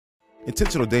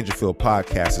Intentional Dangerfield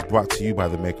podcast is brought to you by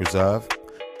the makers of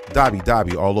Dobby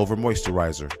Dobby All Over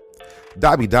Moisturizer.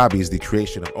 Dobby Dobby is the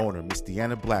creation of owner Miss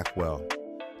Deanna Blackwell.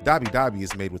 Dobby Dobby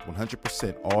is made with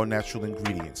 100% all natural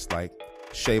ingredients like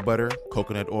shea butter,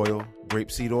 coconut oil,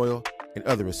 grapeseed oil, and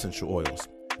other essential oils.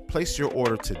 Place your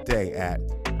order today at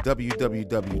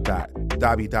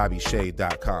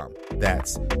www.dobbydobbyshea.com.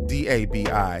 That's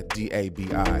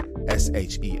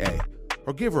DABIDABISHEA.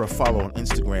 Or give her a follow on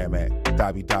Instagram at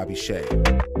Dobby Dobby Shea.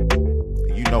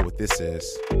 You know what this is.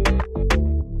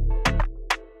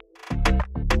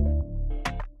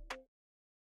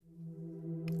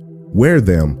 Wear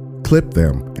them, clip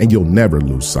them, and you'll never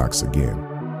lose socks again.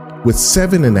 With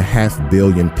 7.5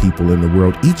 billion people in the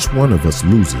world, each one of us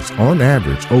loses, on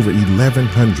average, over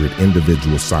 1,100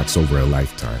 individual socks over a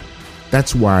lifetime.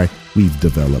 That's why we've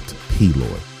developed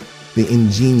Peloy, the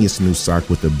ingenious new sock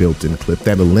with a built-in clip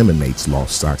that eliminates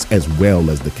lost socks, as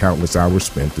well as the countless hours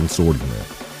spent in sorting them.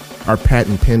 Our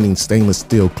patent-pending stainless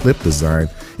steel clip design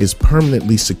is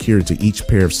permanently secured to each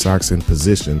pair of socks and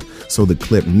positioned so the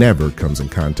clip never comes in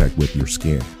contact with your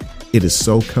skin. It is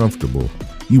so comfortable,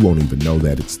 you won't even know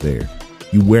that it's there.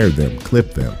 You wear them,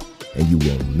 clip them, and you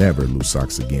will never lose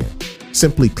socks again.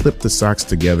 Simply clip the socks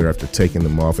together after taking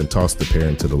them off and toss the pair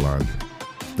into the laundry.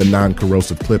 The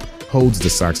non-corrosive clip holds the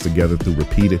socks together through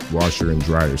repeated washer and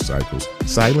dryer cycles,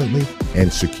 silently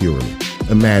and securely.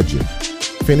 Imagine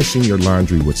finishing your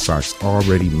laundry with socks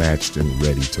already matched and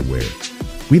ready to wear.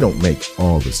 We don't make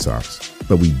all the socks,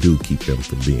 but we do keep them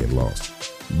from being lost.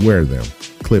 Wear them,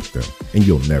 clip them, and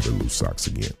you'll never lose socks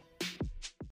again.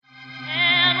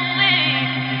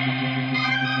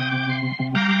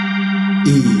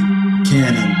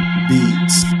 Cannon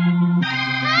Beats.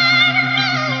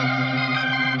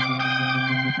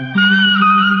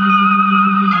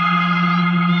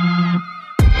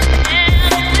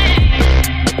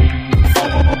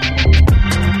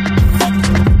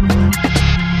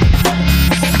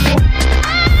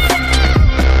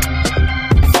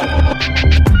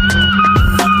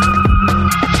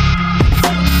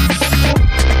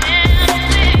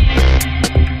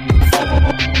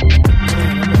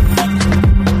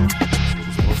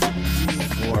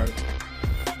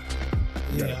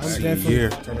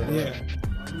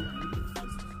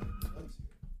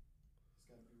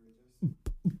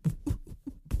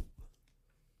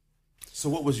 So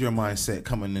what was your mindset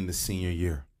coming into senior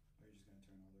year?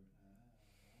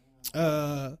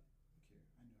 My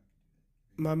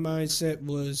mindset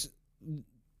was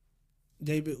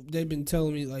they've been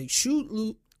telling me like shoot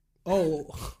Luke.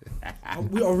 Oh,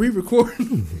 are we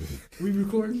recording? We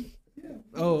recording? Yeah.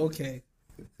 Oh, okay.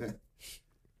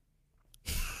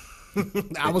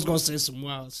 I was gonna say some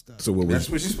wild stuff. So that's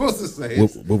what you're supposed to say.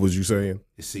 What was you saying?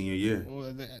 It's senior year.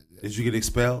 Well, did you get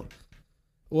expelled?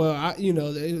 Well,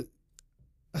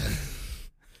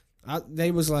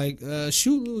 they was like,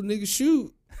 shoot, little nigga,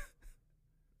 shoot.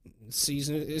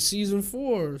 It's season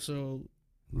 4, so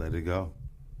let it go.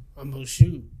 I'm gonna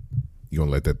shoot. You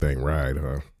gonna let that thing ride,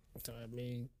 huh? I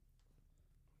mean,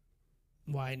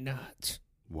 why not?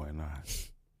 Why not?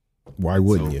 Why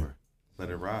wouldn't you? Let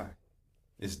it ride.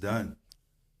 It's done.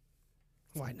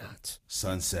 Why not?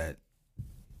 Sunset.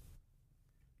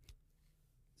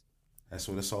 That's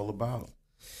what it's all about.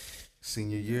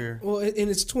 Senior year. Well, and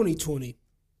it's 2020.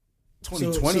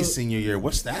 2020 so senior year.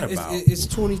 What's that about? It's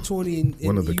 2020. And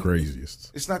one of the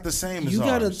craziest. It's not the same as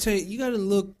ours. You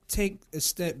gotta take a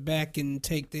step back and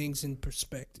take things in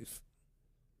perspective.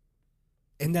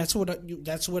 And that's what I've done.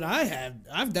 That's what I've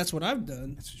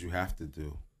done. That's what you have to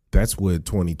do. That's what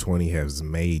 2020 has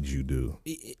made you do.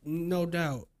 No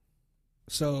doubt.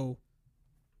 So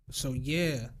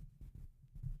yeah.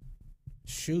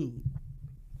 Shoot.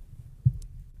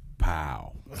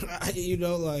 Pow. Let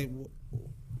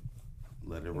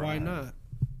it ride. Why not?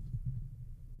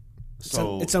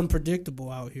 So it's unpredictable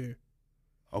out here.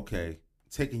 Okay.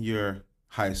 Taking your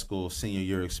high school senior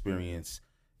year experience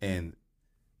and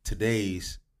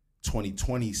today's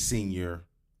 2020 senior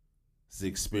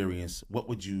experience, what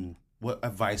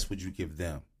advice would you give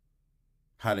them?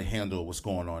 How to handle what's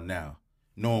going on now,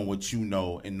 knowing what you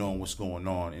know and knowing what's going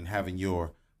on and having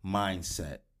your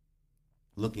mindset,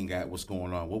 looking at what's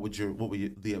going on. What would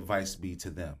the advice be to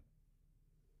them?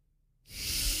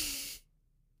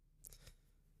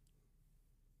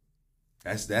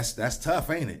 That's tough,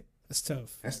 ain't it? That's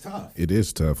tough. That's tough. It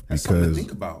is tough That's something because to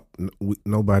think about.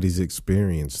 Nobody's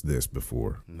experienced this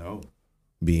before. No.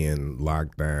 Being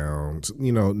locked down.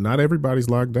 Not everybody's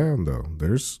locked down though.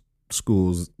 There's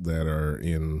schools that are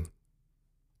in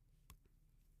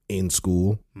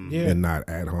school and not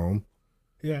at home.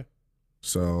 Yeah.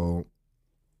 So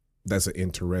that's an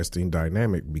interesting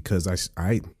dynamic because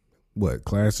I what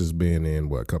class has been in?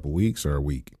 What, a couple weeks or a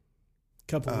week?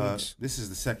 Couple weeks. This is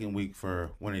the second week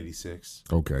for 186.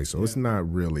 Okay, so it's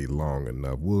not really long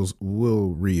enough. We'll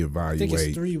reevaluate. I think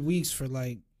it's 3 weeks for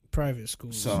like private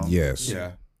schools. So yes,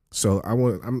 yeah. So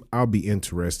I'll be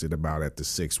interested about at the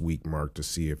 6-week mark to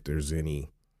see if there's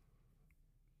any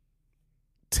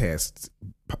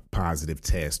positive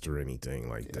test or anything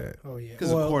like that. Oh yeah,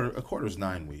 Because a quarter is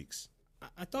 9 weeks.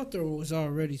 I thought there was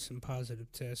already some positive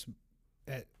tests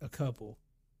at a couple.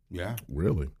 Yeah,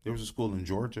 Really? there was a school in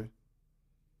Georgia.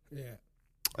 Yeah.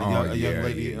 A young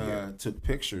lady took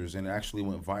pictures and it actually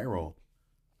went viral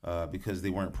because they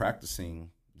weren't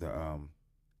practicing the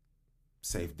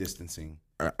safe distancing.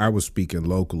 I was speaking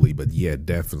locally, but yeah,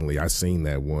 definitely. I seen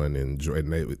that one and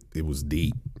it was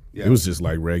deep. Yeah. It was just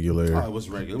like regular. Oh, it was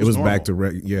regular. It was normal. back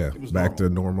to back to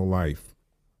normal life.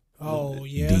 Oh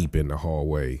yeah. Deep in the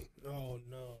hallway. Oh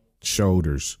no.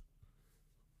 Shoulders.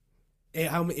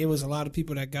 It was a lot of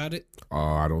people that got it. Oh,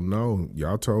 I don't know.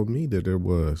 Y'all told me that there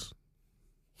was.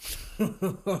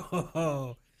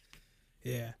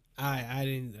 Yeah, I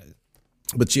didn't.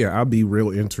 But yeah, I'll be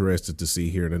real interested to see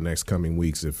here in the next coming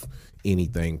weeks if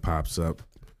anything pops up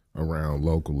around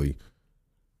locally.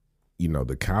 You know,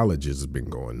 the colleges have been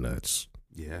going nuts.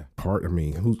 Yeah. How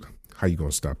you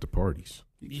gonna stop the parties?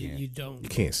 You don't. You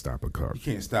can't stop a car. You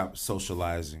can't stop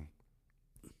socializing.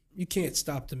 You can't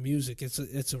stop the music.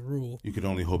 It's a rule. You can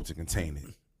only hope to contain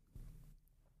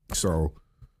it. So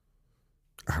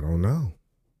I don't know.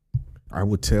 I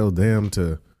would tell them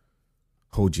to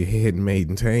hold your head and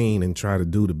maintain and try to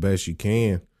do the best you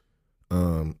can.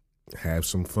 Have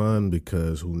some fun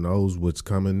because who knows what's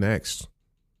coming next.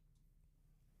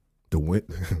 The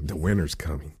winter's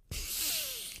coming.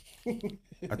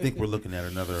 I think we're looking at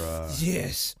another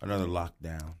another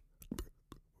lockdown.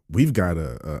 We've got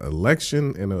a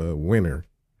election and a winter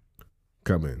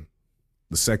coming.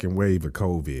 The second wave of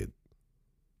COVID.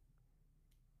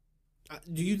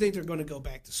 Do you think they're going to go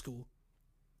back to school?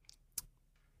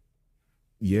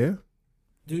 Yeah.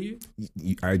 Do you?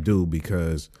 I do,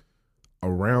 because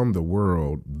around the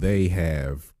world they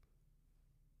have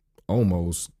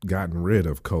almost gotten rid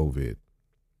of COVID.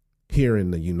 Here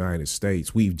in the United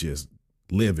States, we've just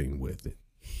living with it.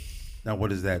 Now, what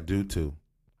does that do to?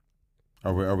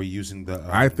 Are we using the?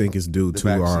 I think it's due to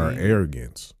vaccine? our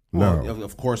arrogance. Well, No,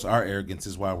 of course, our arrogance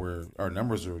is why our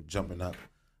numbers are jumping up.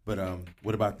 But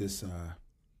what about this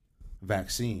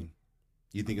vaccine?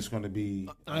 You think it's going to be?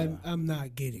 I'm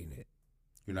not getting it.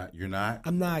 You're not.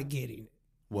 I'm not getting it.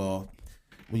 Well,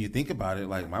 when you think about it,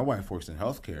 like my wife works in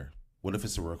healthcare. What if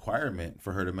it's a requirement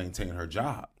for her to maintain her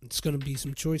job? It's going to be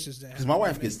some choices that. Because my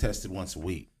wife gets tested once a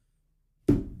week.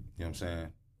 You know what I'm saying?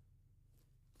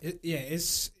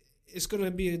 It's going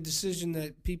to be a decision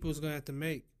that people's going to have to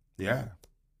make. Yeah,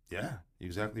 you're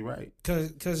exactly right.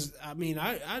 Because I mean,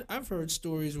 I've heard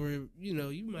stories where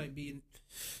you might be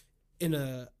in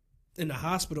a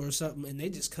hospital or something, and they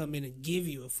just come in and give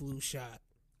you a flu shot.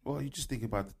 Well, you just think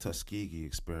about the Tuskegee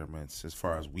experiments as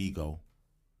far as we go,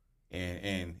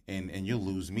 and you'll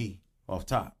lose me off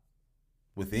top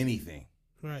with anything.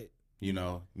 Right.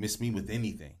 Miss me with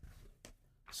anything.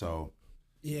 So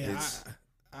yeah,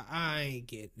 I ain't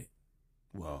getting it.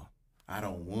 Well, I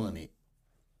don't want it,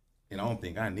 and I don't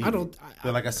think I need it.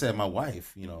 But like I said, my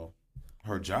wife,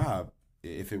 her job,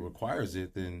 if it requires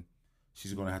it, then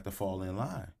she's gonna have to fall in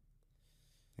line.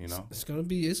 It's gonna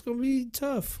be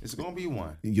tough. It's gonna be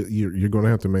one. You're gonna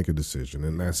have to make a decision,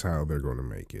 and that's how they're gonna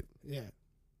make it. Yeah,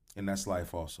 and that's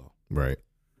life also. Right.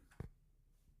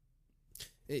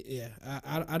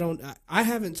 I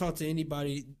haven't talked to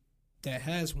anybody that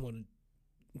has wanted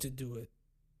to do it.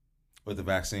 With the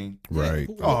vaccine? Right.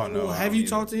 Yeah. Oh, no. Have you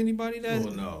talked to anybody that? Oh,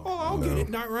 no. Oh, I'll get it.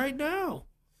 Not right now.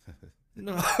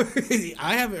 No,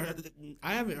 I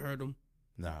haven't heard them.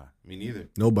 Nah, me neither.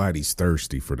 Nobody's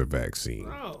thirsty for the vaccine.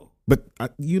 No. But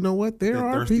you know what? They're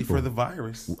thirsty people for the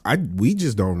virus. We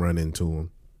just don't run into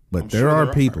them. But I'm there sure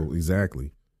are people.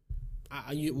 Exactly.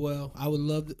 I would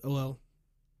love to. Well.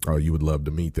 Oh, you would love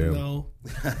to meet them? No.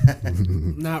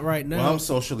 Not right now. Well, I'm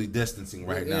socially distancing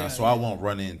right now, so I won't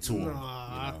run into them.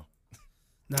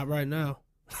 Not right now.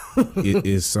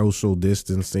 Is social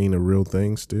distancing a real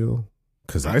thing still?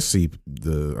 Because I see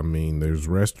there's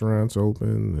restaurants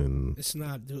open and it's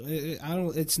not.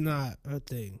 It's not a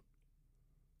thing.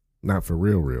 Not for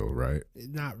real, right?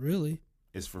 Not really.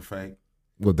 It's for fake.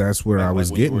 Well, that's where I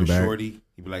was getting back. Shorty,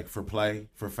 you'd be like, for play,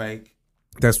 for fake.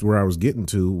 That's where I was getting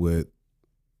to with,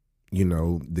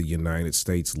 the United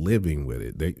States living with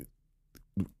it. They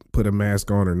put a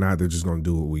mask on or not, they're just going to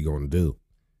do what we're going to do.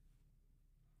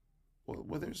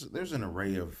 Well, there's an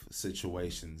array of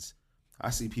situations. I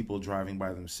see people driving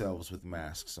by themselves with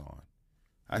masks on.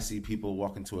 I see people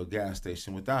walking to a gas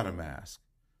station without a mask.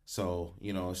 So,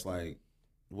 it's like,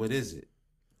 what is it?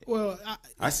 Well,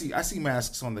 I see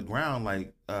masks on the ground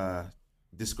like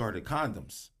discarded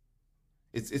condoms.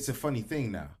 It's a funny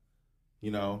thing now.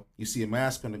 You see a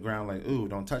mask on the ground like, ooh,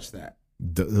 don't touch that.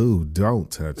 Ooh,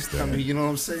 don't touch that. I mean, you know what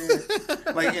I'm saying?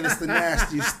 Like, and it's the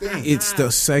nastiest thing. It's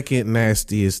the second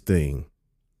nastiest thing.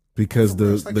 Because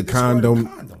the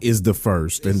condom is the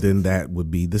first, and then that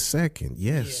would be the second.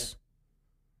 Yes.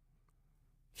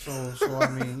 Yeah. So I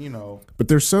mean, But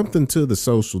there's something to the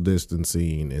social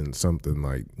distancing and something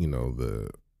like, the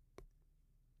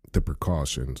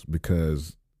precautions,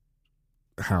 because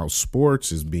how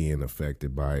sports is being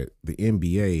affected by it. The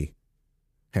NBA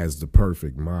has the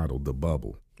perfect model, the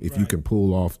bubble. If you can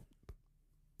pull off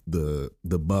the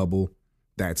bubble,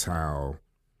 that's how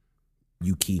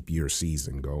you keep your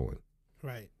season going.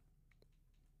 Right.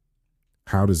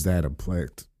 How does that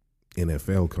affect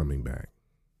NFL coming back?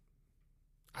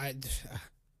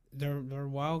 They're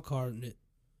wild carding it,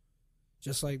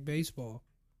 just like baseball.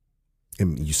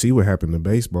 And you see what happened to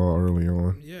baseball early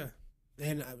on. Yeah,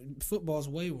 and football's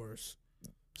way worse.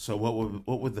 So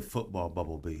what would the football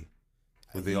bubble be?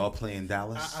 Would they all play in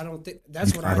Dallas? I don't think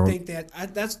that's what I think.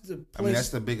 That's the place. I mean, that's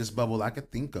the biggest bubble I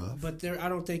could think of. But I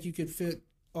don't think you could fit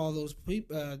all those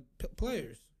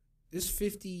players. There's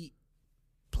 50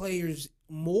 players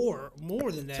more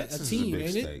than that. Texas a team,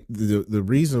 is a big ain't state. The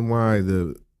reason why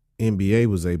the NBA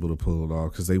was able to pull it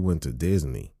off because they went to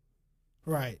Disney.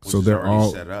 Right. Which So is they're already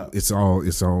all set up. It's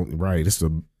on right. It's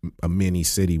a mini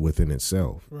city within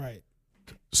itself. Right.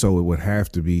 So it would have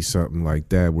to be something like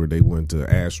that where they went to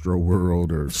Astro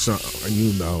World or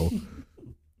something,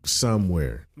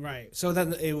 somewhere. Right. So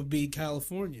then it would be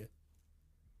California.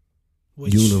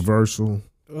 Which, Universal.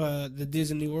 The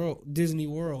Disney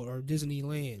World or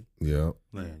Disneyland. Yeah.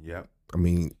 Yep. I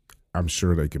mean, I'm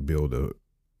sure they could build a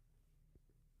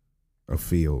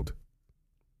field.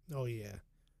 Oh yeah.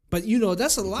 But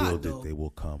that's a lot though. They will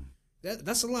come.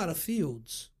 That's a lot of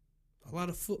fields. A lot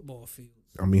of football fields.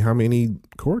 I mean, how many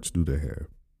courts do they have?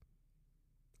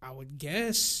 I would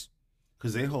guess.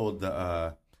 Because they hold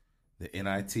the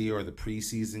NIT or the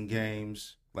preseason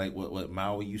games, like what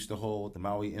Maui used to hold, the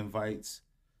Maui Invites.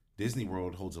 Disney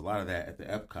World holds a lot of that at the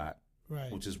Epcot, right?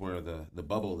 Which is where the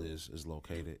bubble is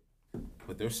located.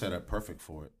 But they're set up perfect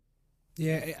for it.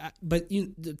 Yeah, but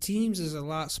the teams is a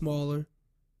lot smaller,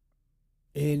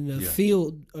 and the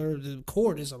field or the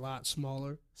court is a lot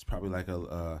smaller. It's probably like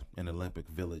an Olympic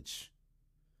village.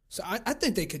 So I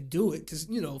think they could do it because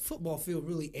football field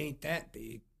really ain't that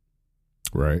big.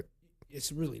 Right.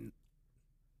 It's really.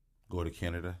 Go to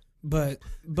Canada. But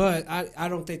I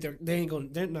don't think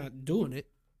they're not doing it.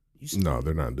 No,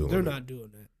 they're not doing it. They're not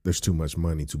doing that. There's too much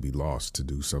money to be lost to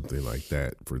do something like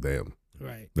that for them.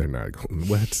 Right. They're not going,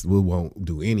 we won't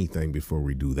do anything before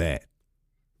we do that.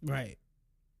 Right.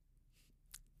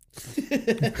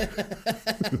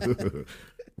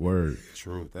 Word.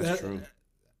 True. That's true.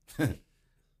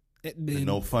 The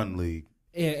no fun league.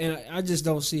 Yeah, and I just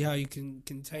don't see how you can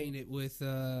contain it with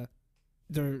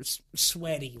they're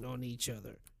sweating on each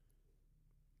other.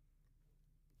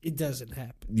 It doesn't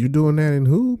happen. You're doing that in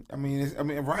hoop? I mean,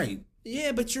 right.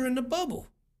 Yeah, but you're in the bubble.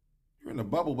 You're in the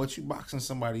bubble, but you boxing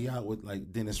somebody out with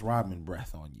like Dennis Rodman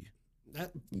breath on you.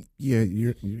 Yeah,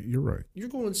 you're right. You're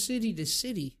going city to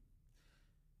city,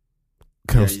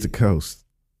 coast to coast.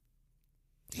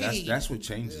 That's what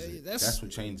changes it. That's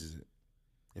what changes it.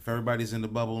 If everybody's in the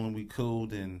bubble and we cool,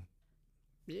 then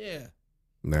yeah.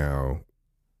 Now,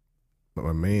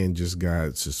 my man just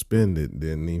got suspended,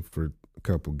 didn't he, for a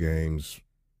couple games,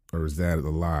 or is that a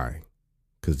lie?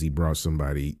 Because he brought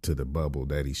somebody to the bubble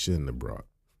that he shouldn't have brought.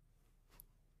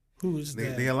 Who is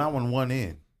that? They allowing one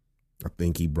in. I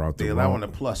think he brought the wrong. They allowing a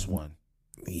plus one.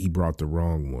 He brought the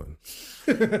wrong one.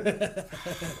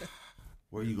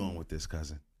 Where are you going with this,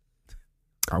 cousin?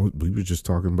 We were just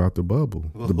talking about the bubble.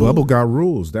 The bubble got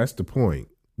rules. That's the point.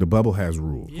 The bubble has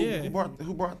rules. Yeah.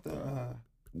 Who brought the?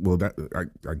 Well, that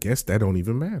I guess that don't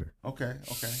even matter. Okay.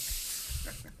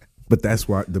 But that's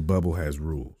why the bubble has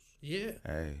rules. Yeah.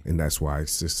 Hey. And that's why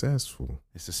it's successful.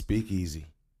 It's a speakeasy.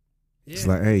 Yeah. It's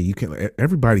like, hey, you can.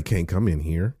 Everybody can't come in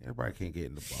here. Everybody can't get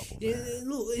in the bubble. Yeah,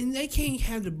 look, and they can't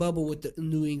have the bubble with the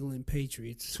New England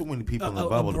Patriots. Too many people in the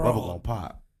bubble. The bubble gonna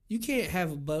pop. You can't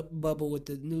have a bubble with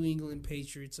the New England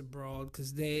Patriots abroad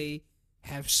because they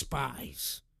have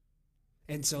spies,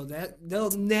 and so that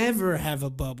they'll never have a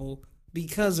bubble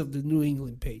because of the New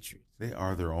England Patriots. They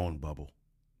are their own bubble,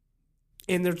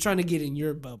 and they're trying to get in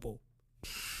your bubble.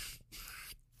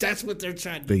 That's what they're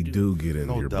trying to They do. do get in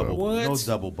No your double, bubble. What? no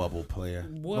double bubble player.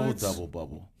 No What? double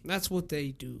bubble. That's what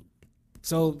they do.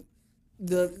 So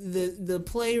the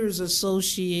Players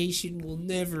Association will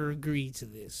never agree to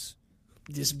this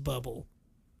bubble,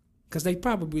 because they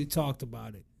probably talked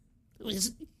about it. It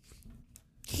was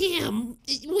him.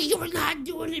 We were not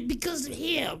doing it because of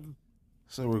him.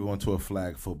 So we're going to a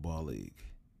flag football league.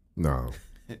 No.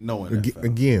 No NFL.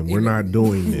 Again, we're not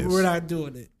doing this. We're not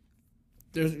doing it.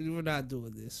 We're not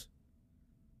doing this.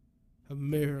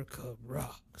 America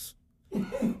rocks.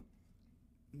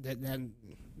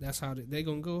 That's how they're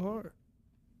gonna go hard.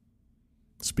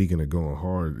 Speaking of going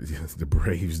hard, the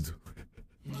Braves,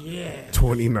 Yeah.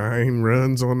 29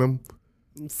 runs on them.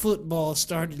 Football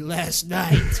started last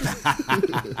night.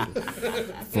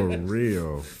 For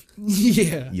real.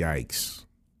 Yeah. Yikes.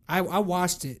 I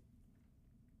watched it.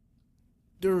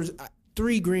 There was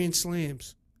 3 grand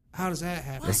slams. How does that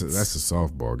happen? That's a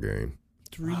softball game.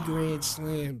 3 grand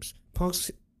slams. Punks.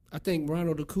 I think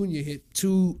Ronald Acuna hit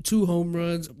two home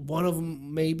runs. One of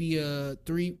them maybe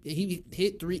 3. He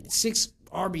hit 6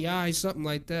 RBIs, something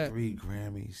like that. 3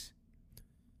 Grammys.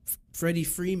 Freddie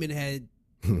Freeman had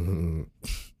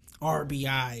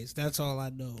RBIs. That's all I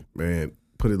know. Man,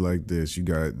 put it like this. You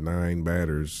got 9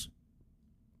 batters,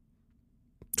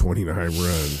 29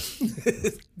 runs.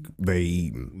 They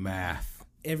eating. Math.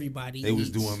 Everybody. They was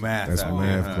eats. doing math. That's out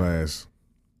math there, huh? class.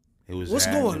 It was What's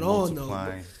adding going and on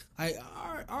multiplying.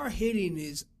 though? Our hitting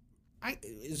is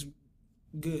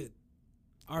good.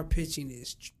 Our pitching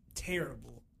is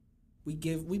terrible. We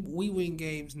win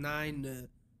games 9-11,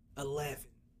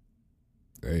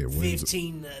 Hey, it wins.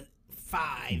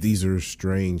 15-5. These are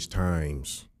strange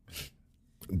times.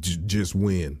 Just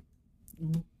win.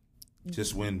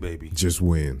 Just win, baby. Just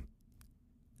win.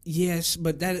 Yes,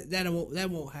 but that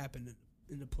won't happen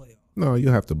in the playoffs. No, you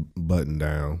have to button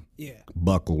down, Yeah.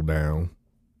 buckle down.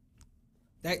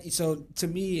 So to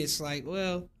me, it's like,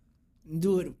 well,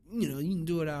 do it. You know, you can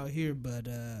do it out here, but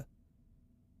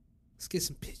let's get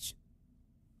some pitching.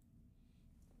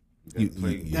 You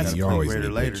play always greater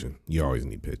need later. pitching. You always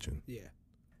need pitching. Yeah.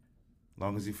 As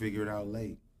long as you figure it out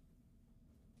late.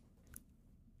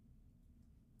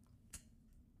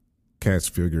 Cats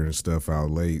figuring stuff out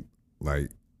late,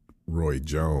 like Roy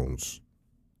Jones.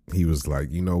 He was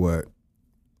like, you know what?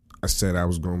 I said I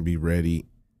was going to be ready,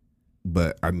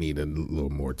 but I need a little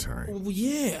more time. Well,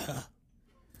 yeah.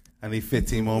 I need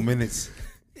 15 more minutes.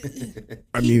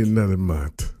 I need another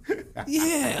month.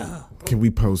 Yeah. Can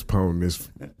we postpone this?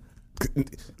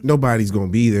 Nobody's going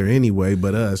to be there anyway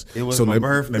but us. It was so my let,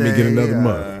 birthday. let me get another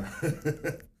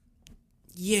month.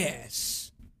 Yes.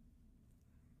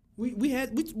 We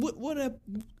had what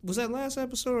was that last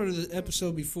episode or the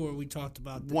episode before we talked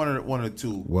about that? One or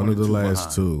two. One of the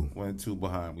last behind. two. 1 or 2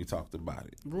 behind. We talked about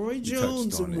it. Roy We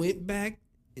Jones touched on it. went back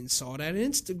and saw that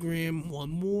Instagram one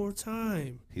more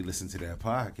time. He listened to that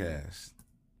podcast.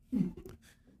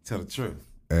 Tell the truth.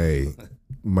 Hey,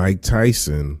 Mike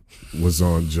Tyson was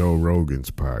on Joe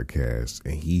Rogan's podcast,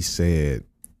 and he said,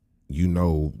 you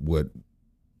know what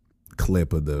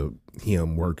clip of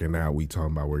him working out we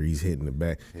talking about where he's hitting the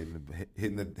back.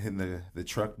 Hitting the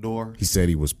truck door. He said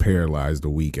he was paralyzed a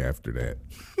week after that.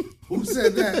 Who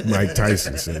said that? Mike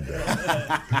Tyson said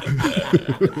that.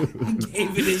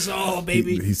 Gave it his all,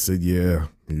 baby. He said, yeah,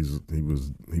 he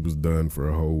was done for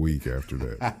a whole week after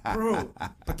that. Bro,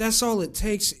 but that's all it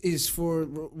takes is for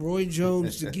Roy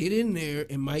Jones to get in there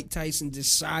and Mike Tyson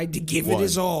decide to give it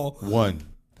his all. One.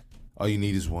 All you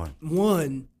need is one.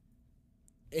 One,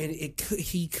 and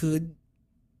he's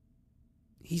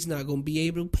not going to be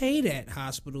able to pay that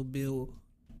hospital bill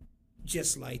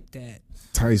just like that.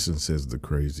 Tyson says the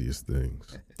craziest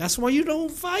things. That's why you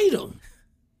don't fight him.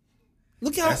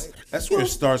 Look how That's where it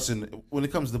starts. When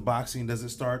it comes to boxing, does it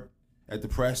start at the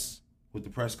press with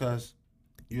the press? Cuz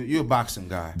you're a boxing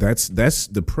guy. That's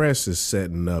the press is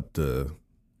setting up the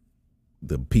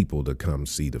people to come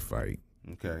see the fight.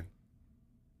 Okay.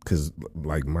 Because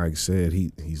like Mike said,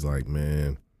 he's like,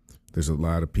 man, there's a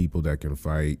lot of people that can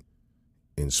fight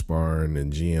in sparring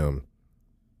and gym,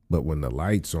 but when the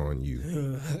light's on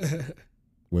you,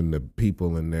 when the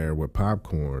people in there with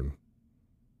popcorn,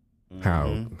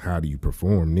 how do you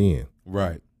perform then?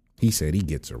 Right. He said he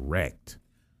gets erect.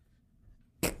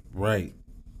 Right.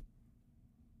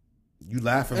 You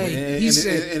laughing, Hey, and he it's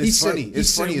funny. he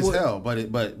It's funny said as what? hell,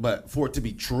 but for it to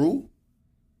be true,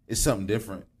 it's something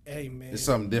different. Hey, man. It's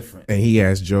something different. And he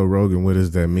asked Joe Rogan, what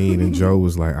does that mean? And Joe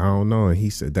was like, I don't know. And he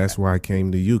said, that's why I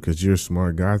came to you, because you're a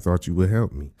smart guy. I thought you would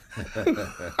help me.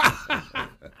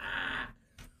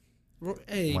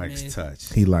 Hey, Mike's man.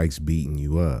 touch. He likes beating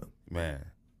you up. Man.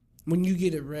 When you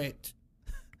get erect,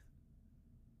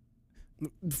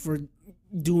 for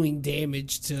doing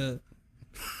damage to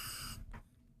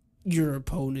your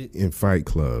opponent in Fight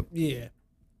Club. Yeah.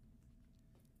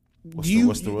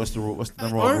 What's the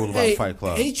number one rule about Fight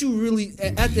Club? Ain't you really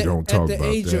at the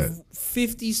age of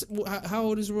 50? How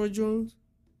old is Roy Jones?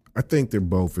 I think they're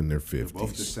both in their 50s. They're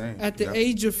both the same. At the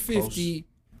age of 50,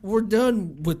 we're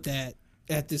done with that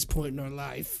at this point in our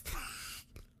life.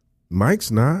 Mike's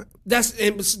not.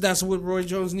 That's what Roy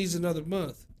Jones needs another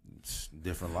month. It's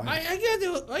different life.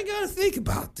 I gotta think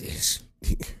about this.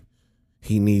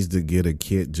 He needs to get a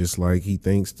kit just like he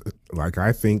thinks, like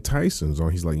I think Tyson's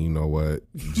on. He's like, you know what?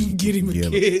 Get him a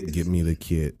kit. Get me the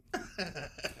kit.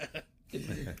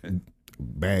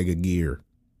 Bag of gear.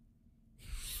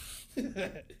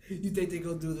 You think they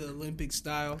gonna do the Olympic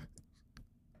style?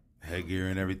 Headgear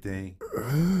and everything.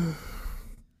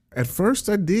 At first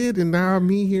I did, and now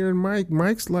me hearing Mike.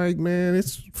 Mike's like, man,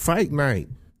 it's fight night.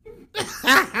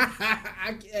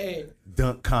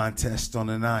 Dunk contest on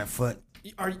the 9-foot.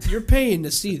 You're paying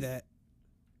to see that?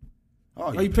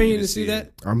 Oh, are you paying to see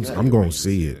that? I'm going to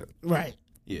see it. Right.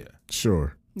 Yeah.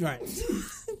 Sure. Right.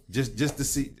 just to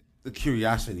see the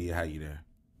curiosity of how you there.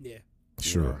 Yeah.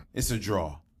 Sure. You know, it's a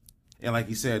draw. And like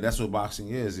you said, that's what boxing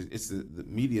is. It's the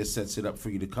media sets it up for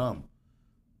you to come.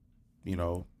 You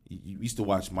know, you used to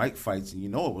watch Mike fights and you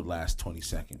know it would last 20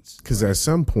 seconds. Because at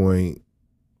some point,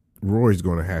 Roy's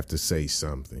going to have to say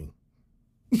something.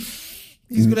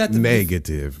 He's going to have to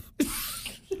negative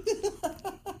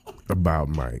about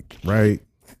Mike, right?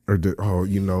 Or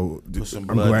I'm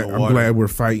glad we're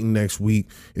fighting next week.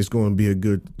 It's going to be a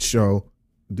good show.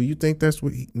 Do you think that's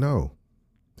what no.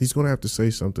 He's going to have to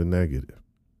say something negative.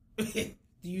 Do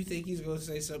you think he's going to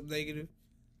say something negative?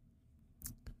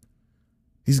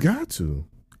 He's got to.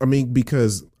 I mean,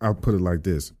 because I'll put it like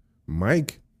this.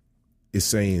 Mike is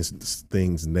saying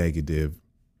things negative,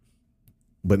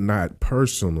 but not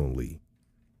personally.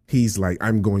 He's like,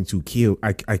 I'm going to kill.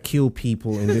 I kill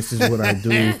people, and this is what I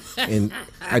do. And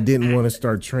I didn't want to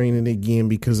start training again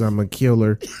because I'm a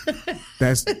killer.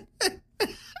 That's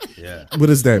yeah. What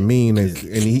does that mean? And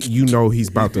he's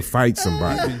about to fight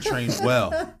somebody. He's been trained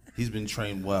well. He's been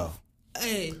trained well.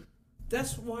 Hey,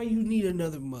 that's why you need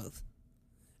another month.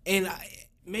 And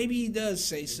maybe he does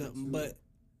say something, but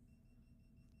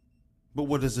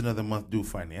what does another month do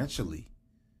financially?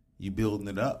 You building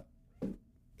it up.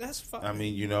 That's fine. I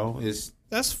mean,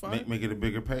 that's fine. Make it a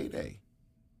bigger payday.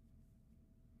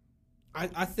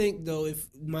 I think though, if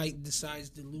Mike decides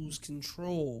to lose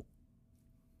control,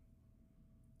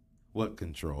 what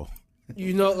control?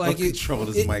 Like what control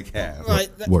does Mike have?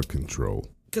 What control?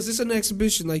 Because it's an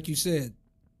exhibition, like you said,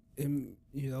 and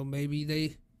maybe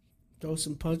they throw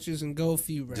some punches and go a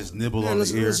few rounds. Just nibble on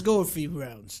the ear. Let's go a few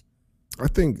rounds. I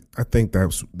think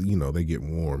that's they get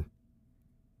warm.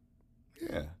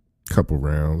 Yeah. Couple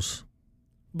rounds.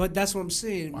 But that's what I'm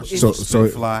saying.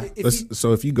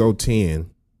 So if you go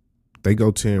 10, they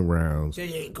go 10 rounds. They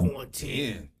ain't going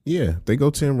 10. Yeah, they go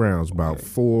 10 rounds. About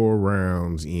 4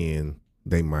 rounds in,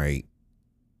 they might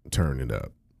turn it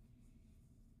up.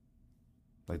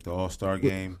 Like the All-Star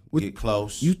game, get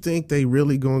close. You think they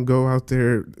really gonna go out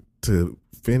there to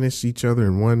finish each other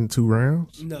in 1-2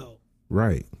 rounds? No.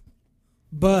 Right.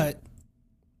 But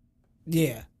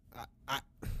yeah, I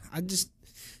just.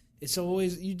 It's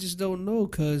always, you just don't know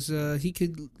because he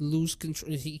could lose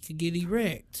control. He could get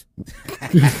erect.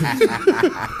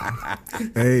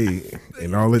 Hey,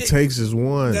 and all it takes is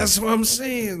one. That's what I'm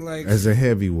saying. Like, as a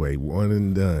heavyweight, one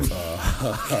and done.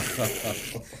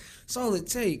 That's all it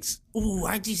takes. Ooh,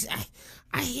 I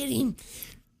hit him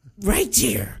right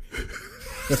there.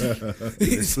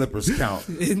 The slippers count.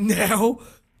 And now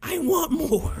I want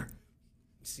more.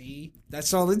 See,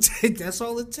 that's all it takes. That's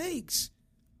all it takes.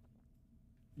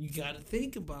 You got to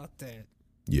think about that.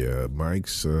 Yeah,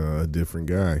 Mike's a different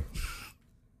guy.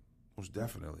 Most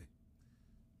definitely.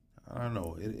 I don't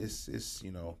know. It's it's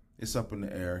up in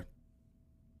the air.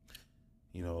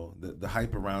 The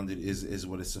hype around it is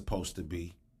what it's supposed to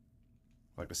be.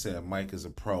 Like I said, Mike is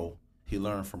a pro. He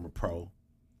learned from a pro,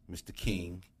 Mr.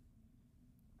 King,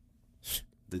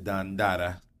 the Don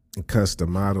Dada.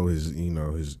 Customato is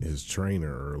his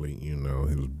trainer early. He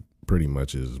was pretty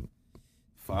much his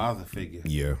father figure.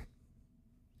 Yeah.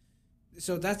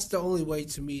 So that's the only way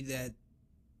to me that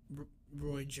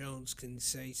Roy Jones can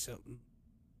say something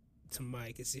to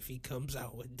Mike is if he comes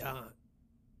out with Don.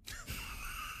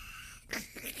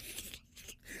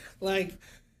 Like,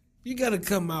 you got to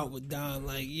come out with Don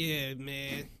like, yeah,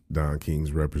 man. Don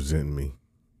King's representing me.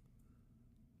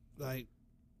 Like,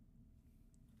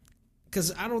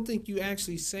 because I don't think you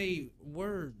actually say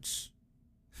words.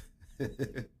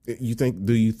 Do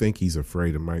you think he's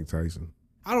afraid of Mike Tyson?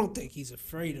 I don't think he's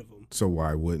afraid of them. So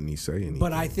why wouldn't he say anything?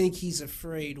 But I think he's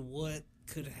afraid what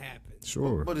could happen.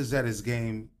 Sure. But is that his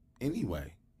game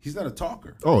anyway? He's not a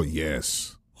talker. Oh,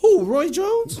 yes. Who, Roy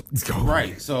Jones?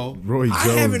 Right. So Roy Jones. I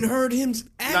haven't heard him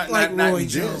act like Roy in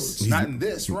Jones. This, not in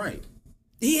this, right.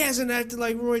 He hasn't acted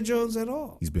like Roy Jones at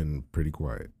all. He's been pretty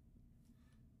quiet.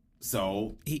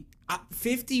 So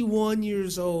 51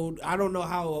 years old. I don't know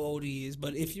how old he is,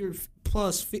 but if you're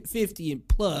plus 50 and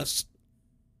plus,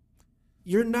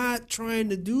 you're not trying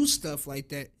to do stuff like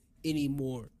that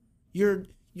anymore. You're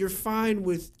fine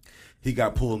with. He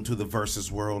got pulled into the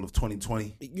versus world of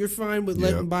 2020. You're fine with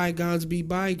letting bygones be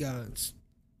bygones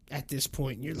at this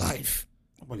point in your life.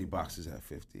 Nobody boxes at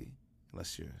 50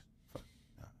 unless you're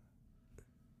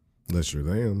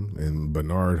them. And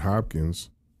Bernard Hopkins.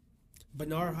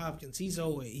 He's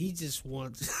always, he just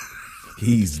wants.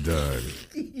 He's done.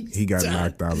 He got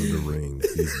knocked out of the ring.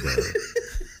 He's done.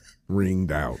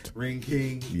 Ringed out. Ring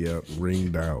King. Yep,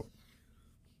 ringed out.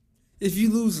 If you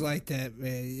lose like that,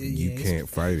 man, you can't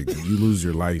fight again. You lose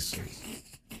your license.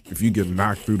 If you get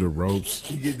knocked through the ropes,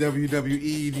 you get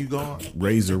WWE and you gone.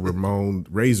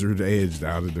 Razor edged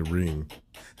out of the ring.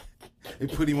 They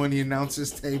put him on the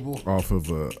announcer's table. Off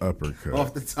of a uppercut.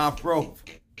 Off the top rope.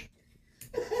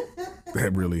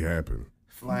 That really happened.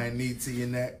 Flying knee to your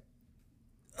neck.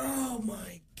 Oh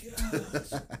my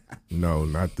God. No,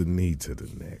 not the knee to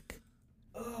the neck.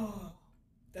 Oh,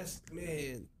 that's,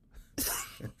 man.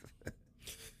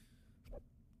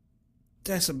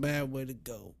 That's a bad way to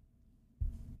go.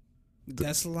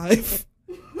 That's life.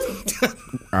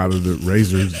 Out of the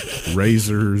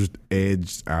razors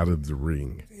edged out of the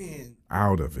ring. Man.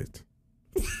 Out of it.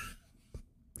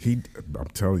 I'm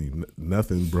telling you,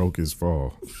 nothing broke his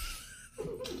fall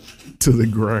to the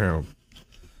ground.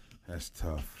 That's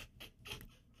tough.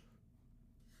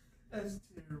 That's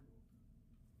terrible.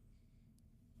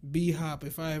 B-Hop,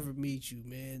 if I ever meet you,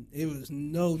 man, it was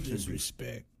no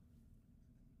disrespect,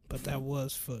 but that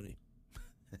was funny.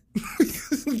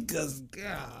 Because,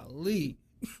 golly.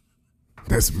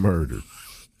 That's murder.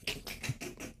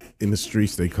 In the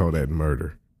streets, they call that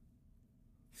murder.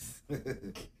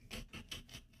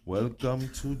 Welcome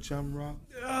to Jamrock.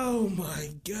 Oh, my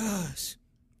gosh.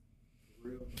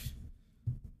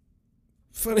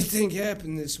 Funny thing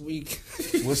happened this week.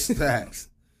 What's that?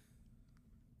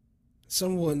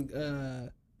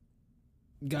 Someone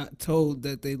got told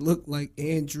that they looked like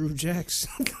Andrew Jackson.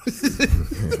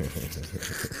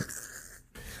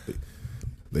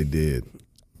 They did.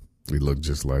 We looked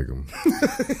just like him.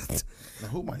 Now,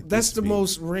 who might That's the be?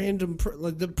 most random.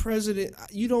 Like the president,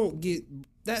 you don't get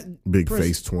that Big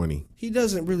face 20. He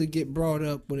doesn't really get brought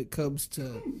up when it comes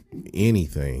to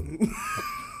anything,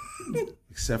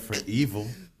 except for evil.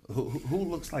 Who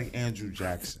looks like Andrew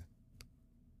Jackson?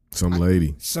 Some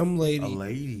lady. Some lady. A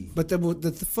lady. But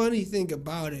the funny thing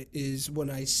about it is when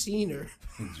I seen her.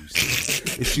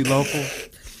 Is she local?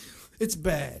 It's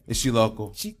bad. Is she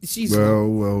local? She's well,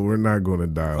 we're not going to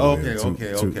dial in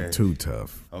okay. too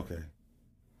tough. Okay.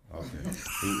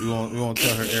 We won't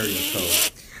tell her area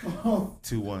code.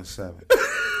 217.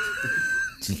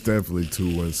 She's definitely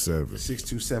 217.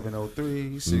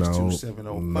 62703,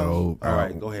 62705. No. All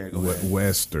right, go ahead.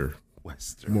 Wester.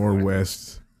 More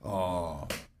west. Oh.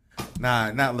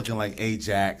 Nah, not looking like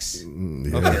Ajax.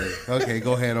 Yeah. Okay,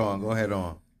 go ahead on.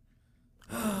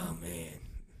 Oh, man.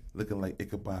 Looking like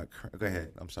Ichabod. Go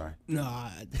ahead. I'm sorry. No.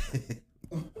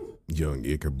 Young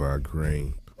Ichabod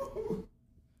Crane.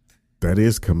 That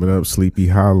is coming up, Sleepy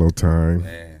Hollow time.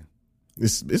 Man.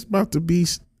 It's about to be.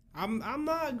 I'm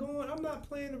not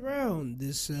playing around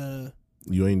this.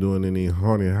 You ain't doing any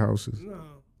haunted houses?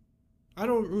 No. I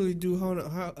don't really do haunted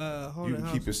You can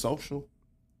houses. keep it social.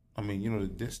 I mean, the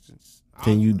distance.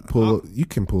 Can you pull? You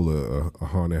can pull a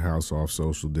haunted house off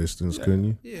social distance, couldn't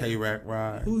you? Yeah. Pay rack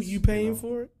ride. Who you paying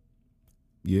for it?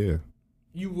 Yeah.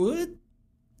 You would?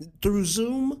 Through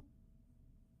Zoom?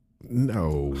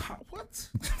 No. What?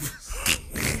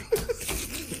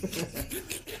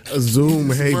 A Zoom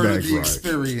Murder hayback the ride.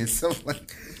 experience. I'm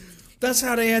like, That's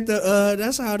how they at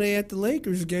the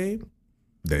Lakers game.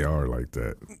 They are like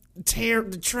that. Tear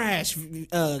the trash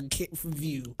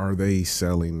view. Are they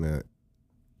selling that?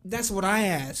 That's what I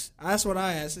asked.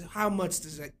 How much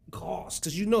does that cost?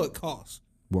 Because it costs.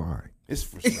 Why? it's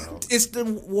for sale. It's the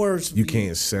worst. You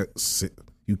view. can't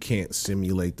you can't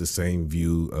simulate the same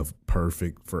view of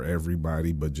perfect for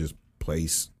everybody, but just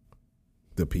place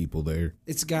the people there.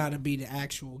 It's got to be the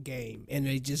actual game, and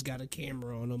they just got a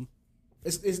camera on them.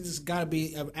 It's just got to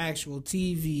be an actual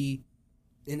TV,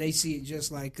 and they see it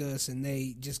just like us, and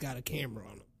they just got a camera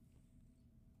on them.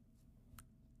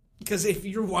 Because if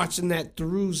you're watching that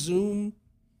through Zoom,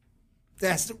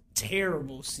 That's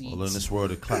terrible seats. Well, in this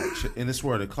world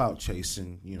of clout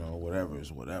chasing, whatever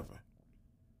is whatever.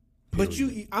 But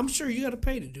I'm sure you got to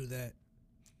pay to do that.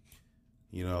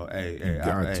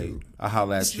 I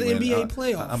holla at It's you. the NBA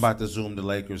playoffs. I'm about to zoom the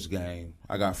Lakers game.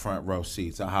 I got front row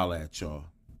seats. I holla at y'all.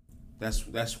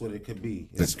 That's what it could be.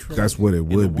 That's what it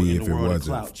would be if it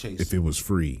wasn't. If it was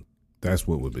free, that's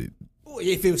what would be.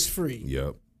 If it was free.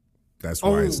 Yep. That's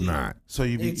why it's not. So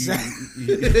you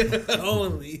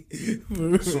only.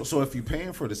 So if you're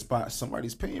paying for the spot,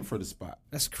 somebody's paying for the spot.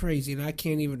 That's crazy, and I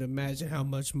can't even imagine how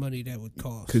much money that would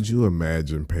cost. Could you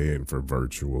imagine paying for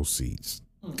virtual seats?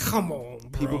 Come on,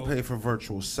 bro. People pay for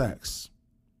virtual sex.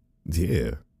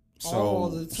 Yeah. So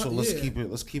let's keep it.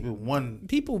 Let's keep it 1,000.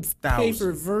 People pay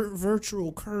for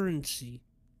virtual currency.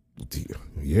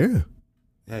 Yeah.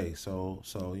 Hey, so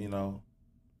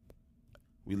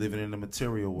we living in a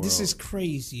material world. This is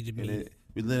crazy to me.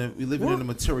 We living in a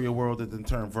material world that then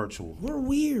turned virtual. We're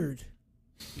weird.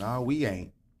 No, we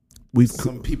ain't.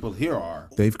 Some people here are.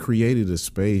 They've created a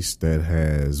space that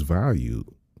has value.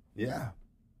 Yeah.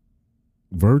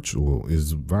 Virtual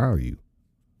is value.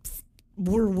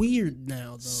 We're weird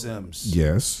now, though. Sims.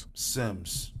 Yes.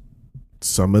 Sims.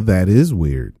 Some of that is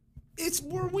weird.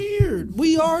 We're weird.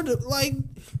 We are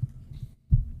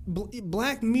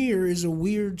Black Mirror is a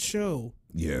weird show.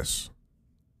 Yes.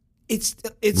 It's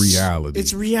reality.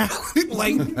 It's reality.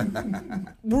 Like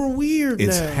we're weird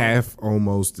it's now. It's half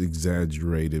almost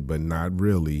exaggerated, but not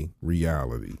really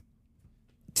reality.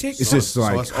 TikTok. It's just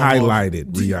like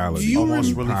highlighted reality.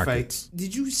 Almost really pockets. fake.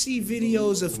 Did you see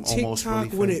videos of TikTok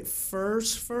really when it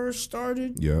first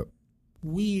started? Yep.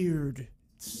 Weird.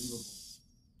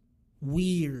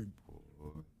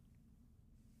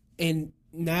 And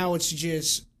now it's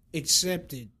just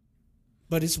accepted.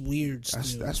 But it's weird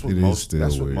still. That's what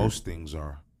most things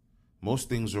are. Most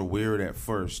things are weird at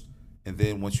first, and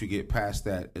then once you get past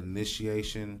that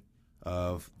initiation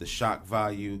of the shock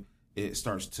value, it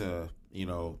starts to,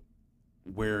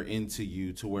 wear into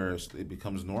you to where it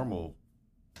becomes normal.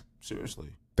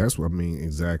 Seriously. That's what I mean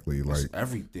exactly. Like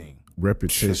everything.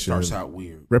 Repetition starts out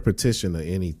weird. Repetition of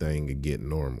anything to get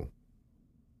normal.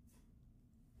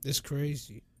 It's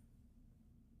crazy.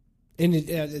 And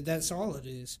that's all it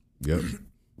is. Yep.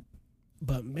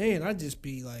 But man, I just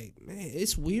be like, man,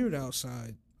 it's weird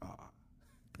outside.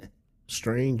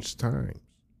 Strange times.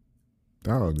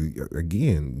 Dog,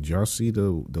 again, did y'all see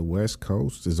the West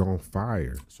Coast is on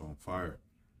fire? It's on fire.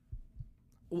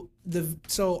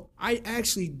 So I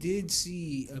actually did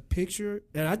see a picture,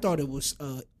 and I thought it was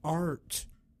art.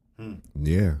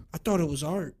 Yeah. I thought it was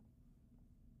art.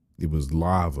 It was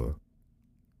lava.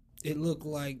 It looked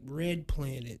like Red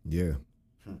Planet. Yeah.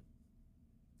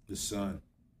 The sun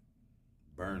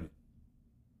burning.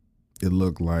 It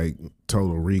looked like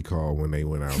Total Recall when they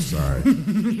went outside.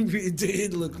 It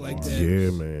did look like that.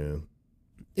 Yeah, man.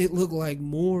 It looked like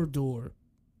Mordor.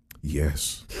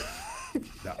 Yes.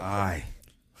 The eye.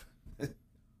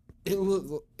 It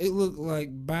looked like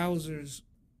Bowser's,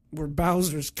 where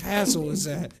Bowser's castle is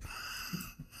at.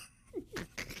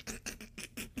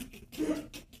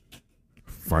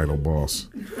 Final boss.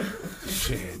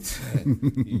 Shit.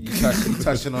 you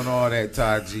touching on all that,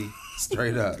 Taji.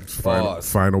 Straight up.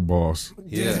 Final boss.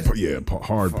 Yeah. Yeah,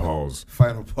 hard pause.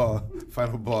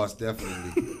 Final boss,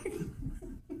 definitely.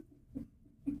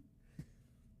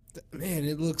 Man,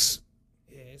 it looks,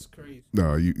 it's crazy.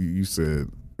 No, you said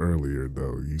earlier,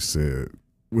 though,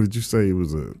 what did you say? It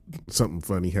was something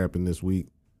funny happened this week?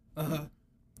 Uh-huh.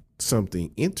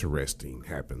 Something interesting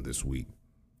happened this week.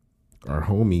 Our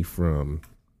homie from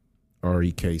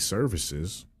REK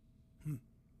Services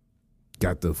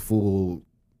got the full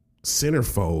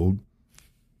centerfold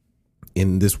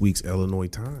in this week's Illinois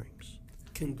Times.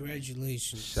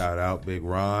 Congratulations. Shout out, Big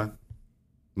Ron.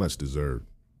 Much deserved.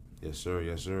 Yes, sir.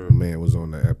 Yes, sir. Man was on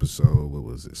the episode, what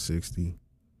was it, 60?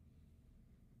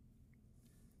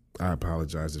 I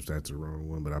apologize if that's the wrong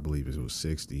one, but I believe it was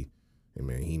 60. And,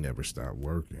 man, he never stopped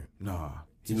working. Nah,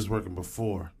 he was working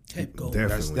before. Kept going.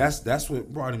 Definitely. That's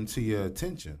what brought him to your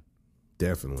attention.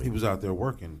 Definitely. He was out there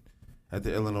working at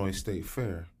the Illinois State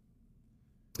Fair.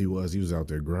 He was out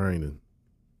there grinding.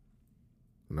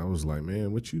 And I was like,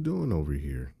 man, what you doing over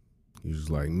here? He was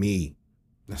like, me.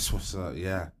 That's what's up,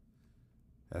 yeah.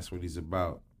 That's what he's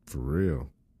about. For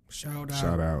real. Shout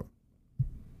out.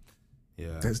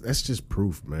 Yeah. That's just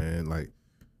proof, man. Like,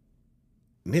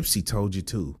 Nipsey told you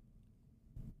too.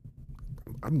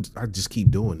 I just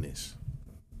keep doing this.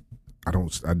 I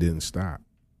didn't stop.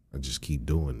 I just keep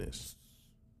doing this.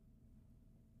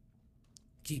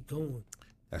 Keep going.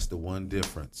 That's the one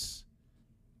difference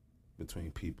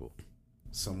between people.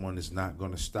 Someone is not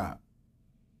going to stop.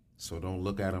 So don't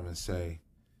look at them and say,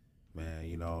 man,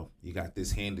 you got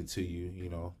this handed to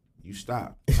you, you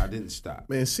stop. I didn't stop.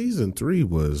 Man, season 3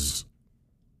 was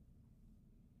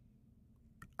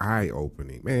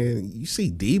eye-opening. Man, you see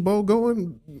Debo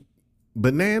going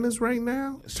bananas right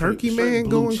now? Turkey Man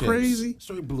going crazy?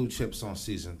 Straight blue chips on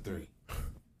season 3.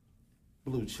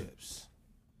 Blue chips.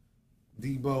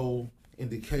 Debo,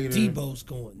 indicator. Debo's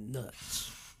going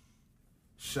nuts.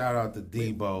 Shout out to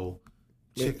Debo.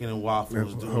 Chicken and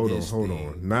waffles doing hold his on.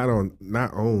 thing.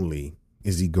 Not only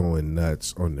is he going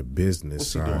nuts on the business What's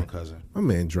side, he doing, cousin? my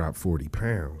man dropped 40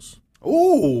 pounds.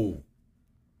 Ooh.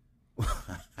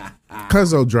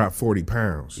 Cuzzo dropped 40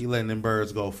 pounds. He letting them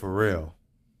birds go for real.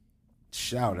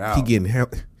 Shout out. He getting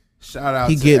help. Shout out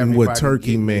He to getting what everybody Turkey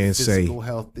getting Man their say, physical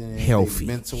health in, healthy.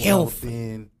 their mental Healthy. health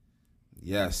in.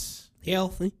 Yes.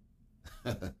 Healthy.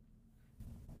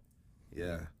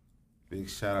 Yeah. Big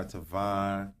shout out to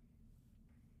Vaughn.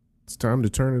 It's time to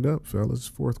turn it up, fellas.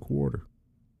 Fourth quarter.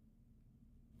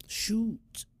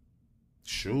 Shoot.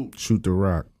 Shoot. Shoot the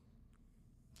rock.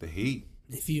 The heat.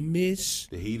 If you miss,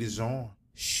 The heat is on.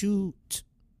 shoot.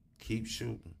 Keep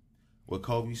shooting. What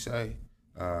Kobe say?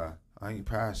 I ain't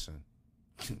passing.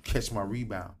 Catch my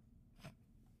rebound.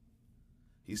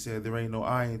 He said there ain't no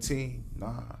I in team.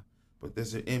 Nah. But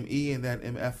there's an ME in that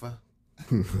MFer.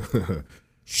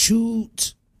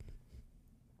 Shoot.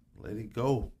 Let it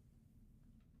go.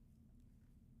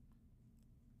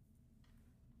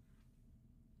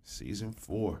 Season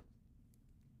 4.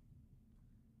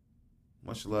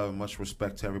 Much love and much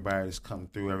respect to everybody that's come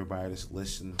through, everybody that's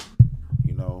listened.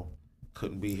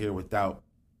 Couldn't be here without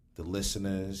the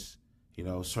listeners,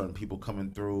 certain people coming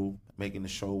through, making the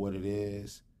show what it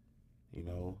is.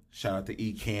 Shout out to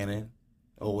E Cannon,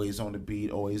 always on the beat,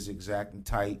 always exact and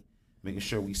tight, making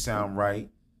sure we sound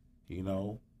right.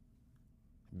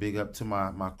 Big up to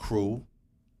my crew.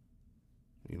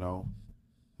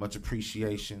 Much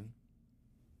appreciation.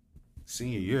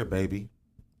 Senior year, baby.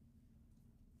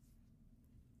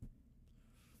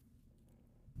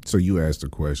 So you asked a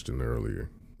question earlier.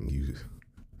 You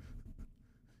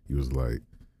was like,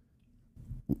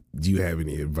 do you have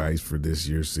any advice for this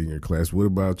year's senior class? What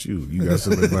about you? You got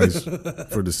some advice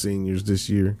for the seniors this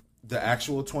year? The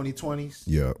actual 2020s?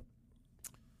 Yeah.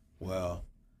 Well,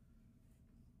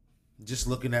 just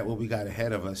looking at what we got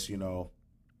ahead of us,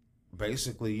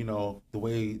 basically, the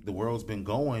way the world's been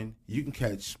going, you can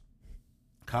catch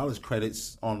college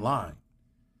credits online.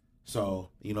 So,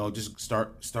 just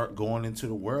start going into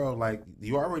the world like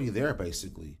you're already there,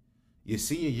 basically. Your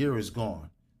senior year is gone.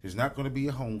 There's not going to be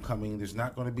a homecoming. There's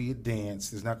not going to be a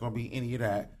dance. There's not going to be any of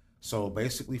that. So,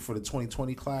 basically, for the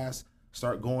 2020 class,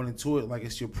 start going into it like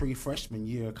it's your pre-freshman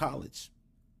year of college.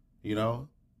 You're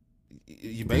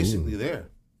basically there.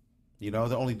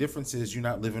 The only difference is you're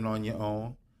not living on your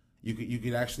own. You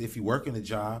could actually, if you work in a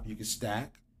job, you could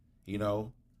stack,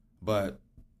 but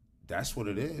that's what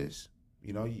it is.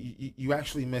 You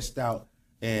actually missed out,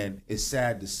 and it's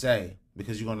sad to say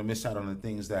because you're going to miss out on the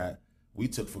things that we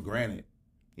took for granted.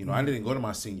 I didn't go to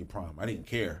my senior prom. I didn't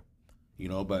care,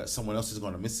 but someone else is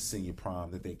going to miss the senior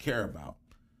prom that they care about.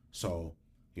 So,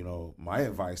 my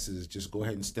advice is just go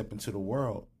ahead and step into the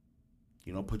world.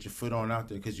 Put your foot on out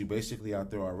there because you're basically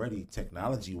out there already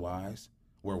technology-wise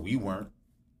where we weren't.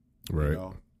 Right.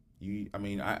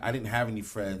 I didn't have any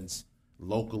friends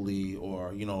locally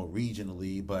or,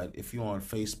 regionally, but if you're on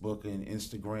Facebook and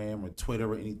Instagram or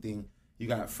Twitter or anything, you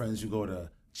got friends who go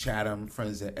to Chatham,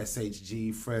 friends at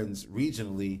SHG, friends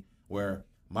regionally, where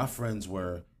my friends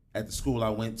were at the school I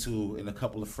went to and a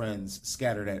couple of friends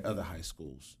scattered at other high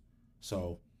schools.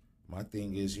 So my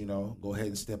thing is, go ahead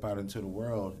and step out into the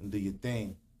world and do your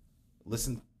thing.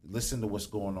 Listen to what's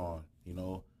going on,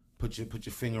 put your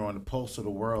finger on the pulse of the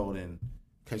world and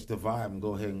catch the vibe and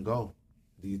go ahead and go.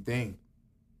 Do your thing.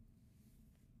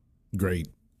 Great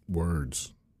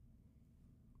words.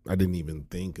 I didn't even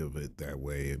think of it that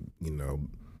way,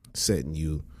 setting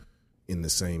you in the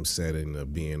same setting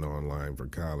of being online for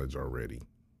college already.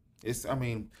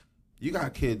 You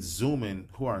got kids Zooming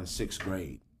who are in 6th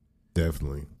grade.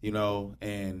 Definitely.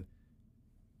 And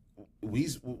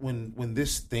when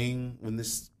this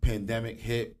pandemic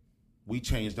hit, we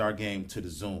changed our game to the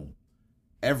Zoom.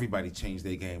 Everybody changed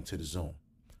their game to the Zoom.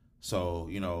 So,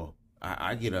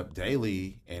 I get up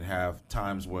daily and have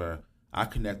times where I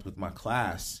connect with my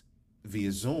class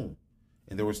via Zoom.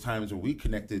 And there was times where we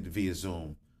connected via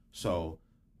Zoom. So,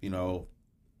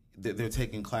 they're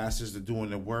taking classes, they're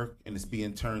doing their work, and it's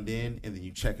being turned in, and then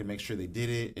you check and make sure they did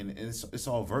it, and it's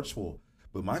all virtual.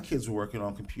 But my kids were working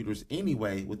on computers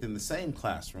anyway within the same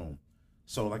classroom.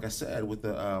 So, like I said, with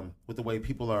the way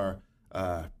people are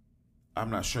I'm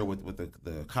not sure what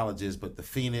the college is, but the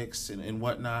Phoenix and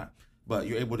whatnot. But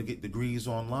you're able to get degrees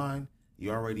online.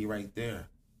 You're already right there.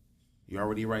 You're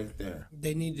already right there.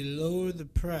 They need to lower the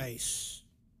price.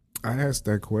 I asked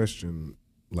that question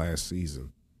last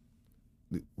season.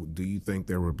 Do you think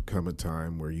there will come a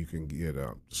time where you can get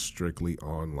a strictly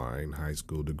online high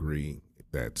school degree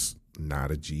that's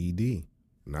not a GED?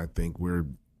 And I think we're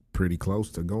pretty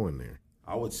close to going there.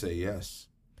 I would say yes,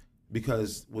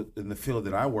 because in the field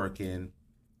that I work in,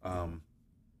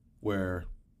 where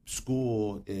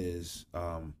school is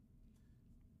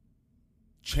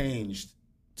changed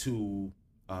to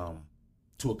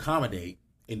accommodate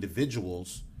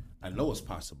individuals, I know it's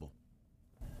possible.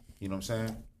 You know what I'm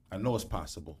saying? I know it's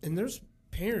possible. And there's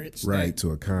parents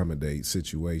to accommodate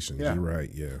situations. Yeah. You're right.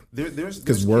 Yeah, there's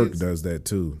because work kids, does that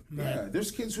too. Yeah,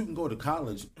 there's kids who can go to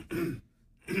college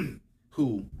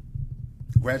who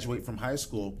graduate from high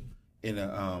school in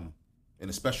a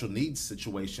special needs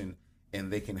situation,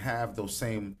 and they can have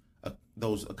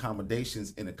those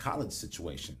accommodations in a college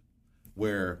situation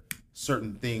where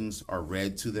certain things are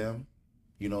read to them,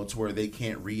 to where they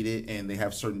can't read it, and they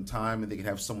have certain time, and they can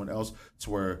have someone else to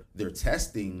where their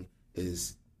testing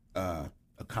is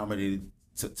accommodated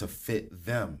to fit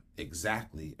them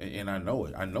exactly. And I know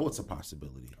it. I know it's a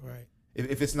possibility. Right.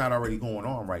 If it's not already going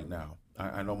on right now,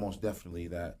 I know most definitely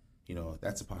that,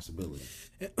 that's a possibility.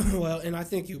 Well, and I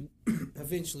think you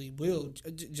eventually will,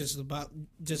 just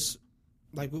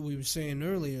like what we were saying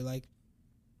earlier, like,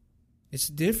 it's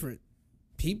different.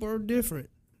 People are different.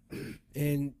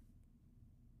 And,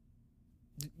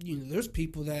 there's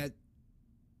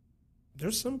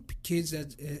some kids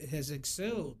that has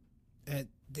excelled at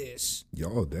this.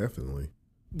 Y'all definitely.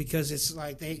 Because it's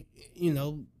like they,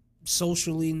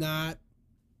 socially not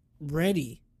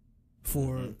ready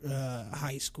for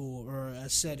high school or a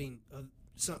setting of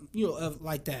something, of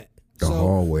like that. The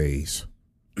hallways.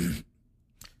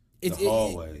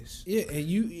 Hallways. Yeah, and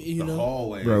you know,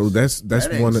 hallways. Bro, that's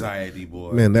that one anxiety,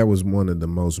 boy. Man, that was one of the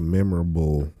most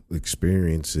memorable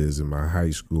experiences in my high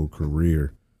school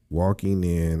career. Walking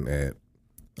in at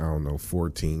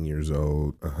 14 years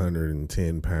old,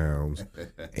 110 pounds,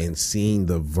 and seeing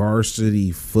the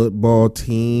varsity football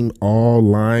team all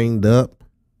lined up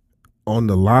on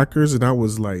the lockers, and I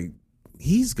was like,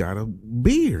 he's got a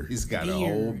beard. He's got a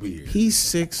whole beard. He's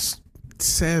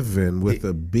 6'7" with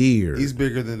a beard. He's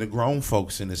bigger than the grown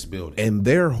folks in this building. And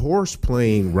they're horse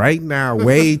playing right now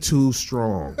way too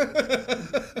strong.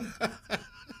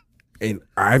 And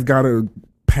I've got to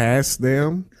pass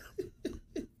them.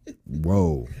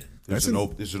 Whoa. There's an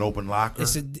open locker.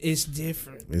 It's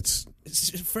different. It's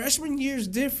freshman year's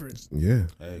different. Yeah.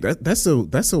 Hey. That's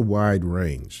a wide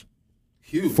range.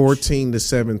 Huge. 14 to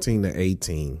 17 to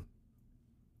 18.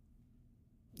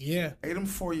 Yeah. Hey, them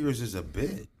 4 years is a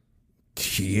bid.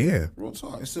 Yeah. Real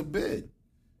talk, it's a bid.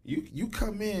 You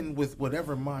come in with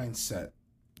whatever mindset.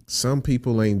 Some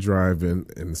people ain't driving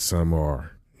and some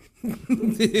are.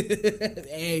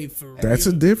 Hey, for real. That's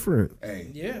a different.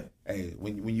 Hey. Yeah. Hey,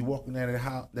 when you walk in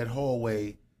that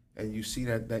hallway and you see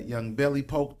that young belly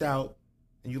poked out,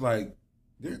 and you like,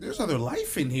 there's other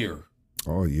life in here.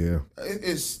 Oh yeah.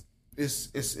 It's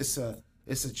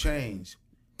a change.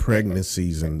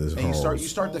 Pregnancies in this And halls. you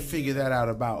start to figure that out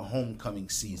about homecoming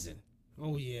season.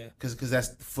 Oh yeah. Because that's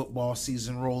the football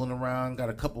season rolling around. Got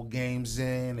a couple games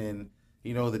in, and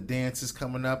the dance is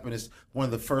coming up, and it's one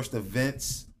of the first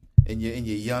events in your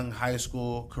young high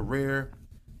school career.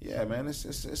 Yeah, man,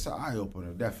 it's an eye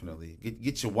opener, definitely.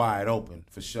 Get you wide open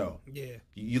for sure. Yeah.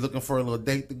 You looking for a little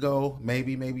date to go?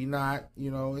 Maybe not.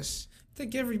 It's. I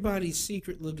think everybody's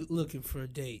secret looking for a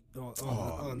date. Man.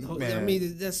 I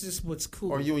mean, that's just what's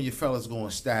cool. Or you and your fellas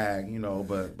going stag,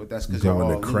 but that's because Going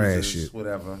y'all all to crash losers, it.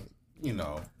 whatever.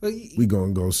 We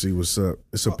gonna go see what's up.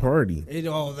 It's a party. It's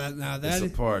It's a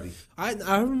party.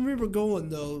 I remember going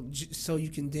though, so you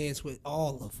can dance with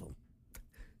all of them.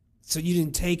 So you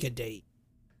didn't take a date.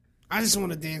 I just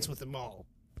want to dance with them all.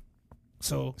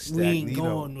 So we ain't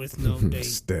going with no date.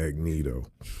 Stagnito.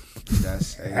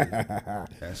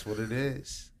 That's what it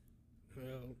is.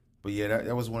 But yeah,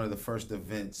 that was one of the first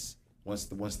events once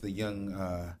the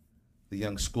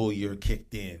young school year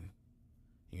kicked in.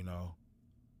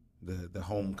 The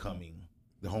homecoming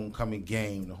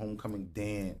game, the homecoming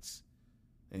dance,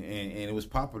 and it was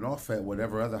popping off at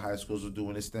whatever other high schools were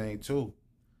doing this thing too.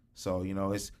 So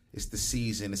it's the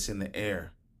season, it's in the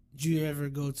air. Did you ever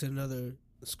go to another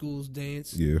school's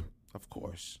dance? Yeah. Of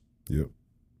course. Yep.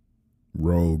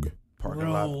 Rogue. Parking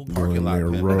lot. Going there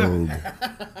rogue.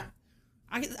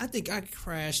 I think I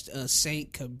crashed a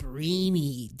Saint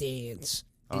Cabrini dance.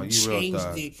 Oh, and you real changed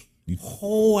thug. it.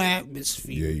 whole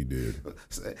atmosphere. Yeah, you did.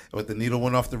 But the needle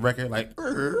went off the record like.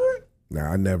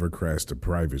 Now I never crashed a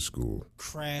private school.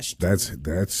 Crashed.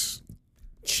 That's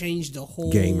changed the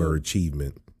whole gamer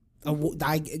achievement.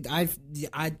 I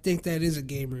think that is a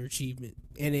gamer achievement,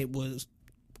 and it was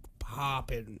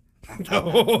popping.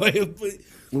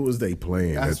 What was they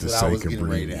playing That's at the what I was sake of getting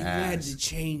ready breathing? to You had ask. to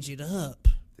change it up.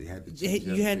 They had to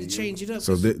You had to change it up.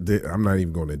 So I'm not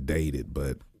even going to date it,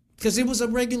 but because it was a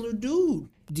regular dude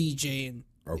DJing.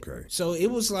 okay. So it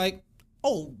was like,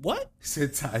 oh, what? He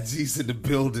said Ty G's in the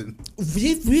building.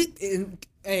 And,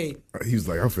 hey, He was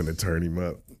like, I'm finna turn him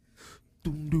up.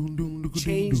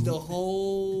 change the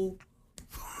whole,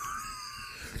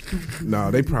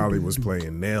 No, they probably was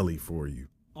playing Nelly for you.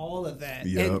 all of that.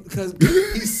 Yup. Because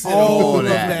He said all of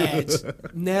that.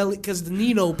 that. Nelly, because the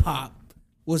Nino Pop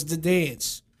was the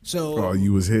dance. So, Oh,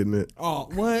 you was hitting it? oh,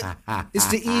 what? It's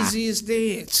the easiest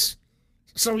dance.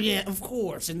 So, yeah, of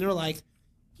course. And they're like,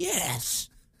 yes.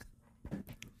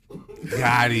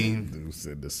 Got him. Dude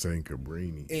said the Saint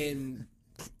Cabrini. And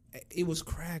it was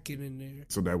cracking in there.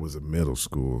 So that was a middle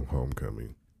school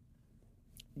homecoming.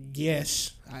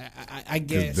 Yes, I Because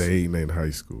guess. they ain't in high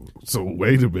school. So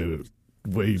wait a minute.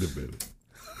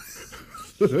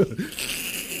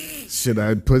 Should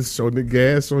I push on the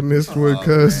gas on this one,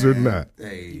 cuz, or not?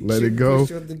 Hey, Let it go.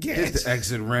 Push on the hit gas. the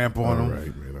exit ramp on All him.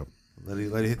 right, man.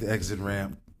 Let it hit the exit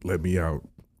ramp. Let me out.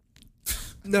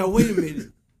 No, wait a minute.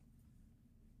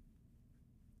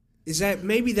 Is that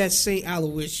maybe that's St.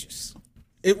 Aloysius?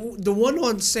 The one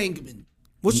on Sangamon.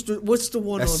 What's the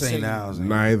one That's on St. Sangamon? Al's. ain't it?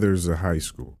 Neither's a high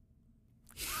school.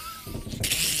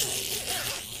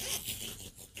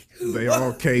 They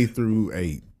all K through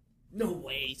 8. No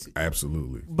way.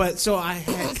 Absolutely. But so I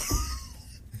had.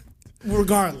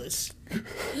 Regardless,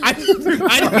 I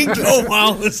didn't go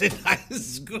while I was in high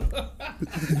school.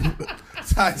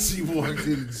 Ty G walked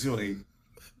in the joint.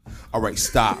 All right,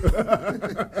 stop.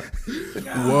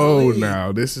 Whoa,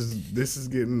 now this is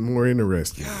getting more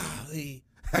interesting. Golly.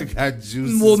 I got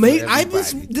juices. Well, for maybe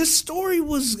everybody. This story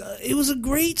was it was a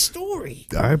great story.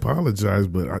 I apologize,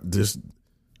 but I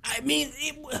mean,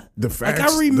 the facts,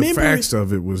 I remember the facts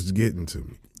of it was getting to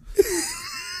me.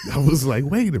 I was like,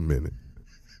 wait a minute,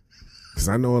 because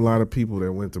I know a lot of people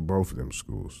that went to both of them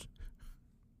schools.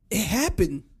 it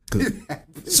happened.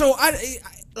 So I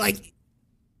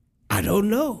don't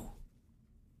know.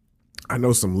 I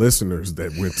know some listeners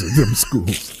that went to them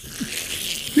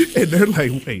schools, and they're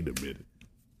like, wait a minute.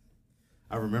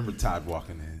 I remember Todd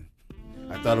walking in.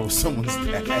 I thought it was someone's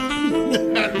dad.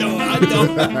 No, I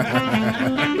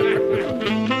don't.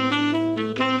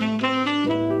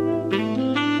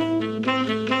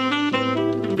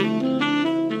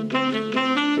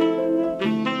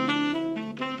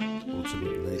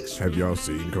 Ultimate legs. Have y'all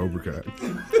seen Cobra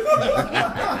Kai?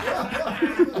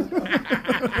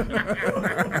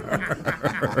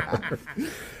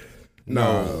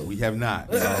 No, we have not.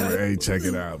 Oh, hey, check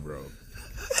it out, bro.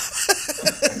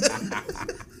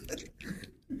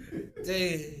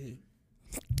 Dang.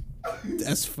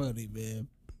 That's funny, man.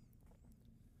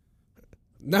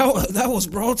 Now that was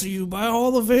brought to you by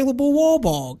all available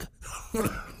Wallbog.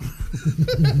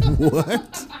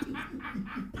 What?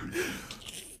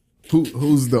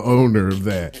 Who's the owner of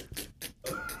that?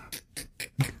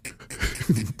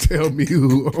 Tell me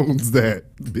who owns that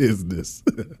business.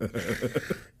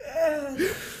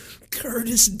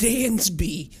 Curtis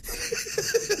Dansby.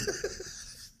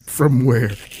 From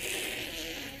where?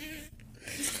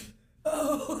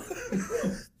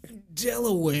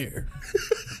 Delaware.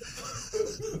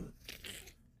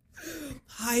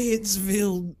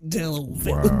 Hyattsville,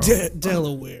 Delaware. Wow.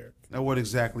 Delaware. Now, what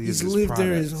exactly is He's this lived product?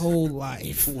 there his whole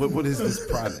life. What is this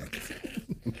product?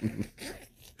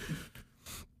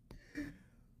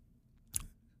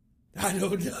 I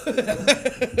don't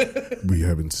know. We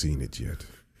haven't seen it yet.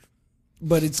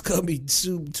 But it's coming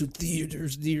soon to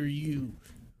theaters near you.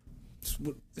 It's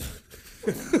what-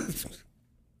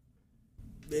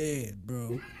 Man,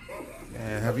 bro.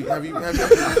 Yeah, have you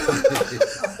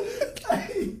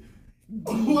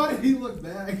Why did he look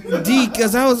back? D,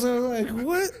 because I was like,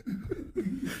 what?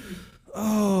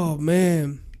 Oh,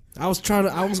 man. I was going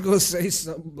to say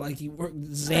something like he worked at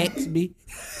Zaxby.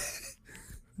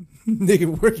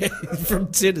 Nigga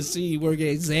from Tennessee, work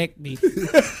at Zaxby.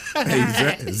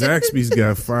 Hey, Zaxby's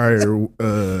got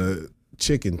fire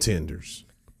chicken tenders.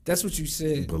 That's what you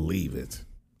said. Believe it.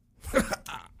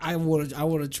 I want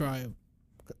to try them.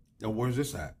 Yo, where's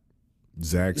this at?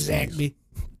 Zaxby's. Zaxby.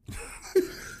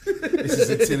 This is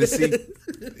in Tennessee.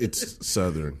 It's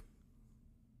Southern.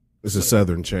 It's a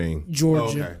Southern chain. Oh,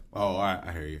 Georgia. okay. Oh, all right.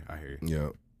 I hear you. Yeah.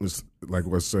 It's like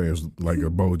what's saying. It's like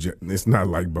a It's not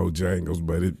like Bojangles,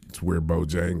 but it's where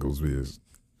Bojangles is.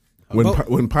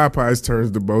 When Popeyes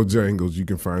turns to Bojangles, you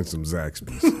can find some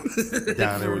Zaxby's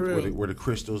down there where the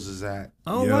crystals is at.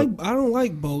 I don't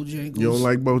like Bojangles. You don't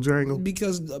like Bojangles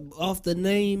because off the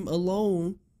name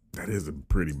alone. That is a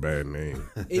pretty bad name.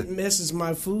 It messes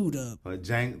my food up. The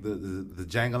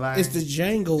Jangaline? It's the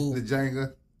jangle. The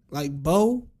Janga? Like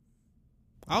Bo.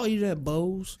 I'll eat at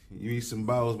Bo's. You eat some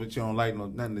bows, but you don't like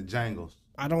nothing that jangles.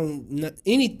 I don't.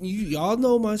 Y'all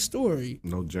know my story.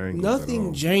 No jangles.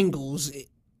 Nothing jangles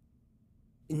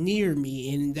near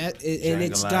me, and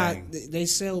it's got. They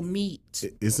sell meat.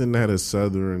 Isn't that a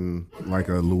southern, like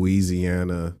a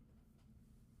Louisiana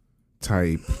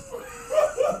type?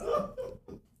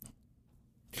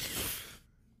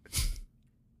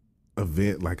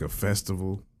 Event, like a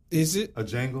festival? Is it a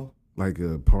jangle? Like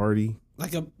a party?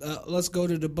 Like let's go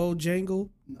to the Bojangle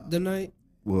tonight.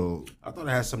 Well, I thought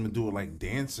it had something to do with like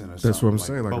dancing or something. That's what I'm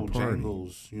saying, like a party.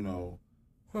 Bojangles, you know,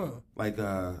 like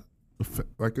they're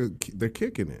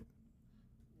kicking it.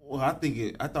 Well, I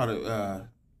thought it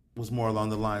was more along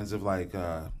the lines of like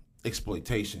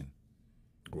exploitation,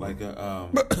 like a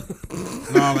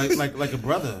like a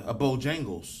brother, a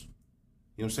Bojangles.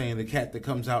 You know what I'm saying? The cat that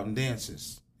comes out and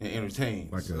dances and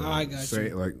entertains. I got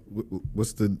you. Like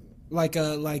what's the what's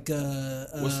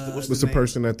the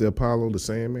person at the Apollo? The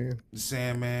Sandman. The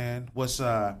Sandman. What's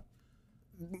that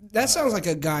sounds like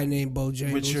a guy named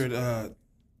Bojangles.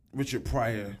 Richard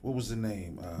Pryor. What was the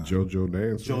name? JoJo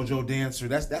Dancer. JoJo Dancer.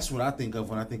 That's what I think of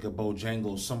when I think of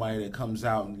Bojangles. Somebody that comes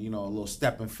out and a little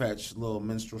step and fetch, little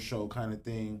minstrel show kind of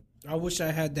thing. I wish I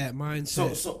had that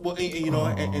mindset.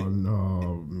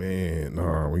 No, man,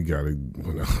 no, we gotta.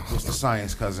 What's the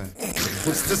science, cousin?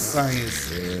 What's the science?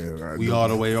 Man, we all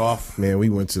the way off. Man, I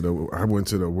went to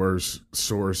the worst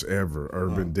source ever,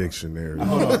 Urban Dictionary.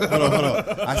 Hold on.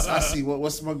 I see.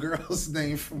 What's my girl's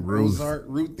name from Ozark?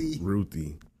 Ruthie.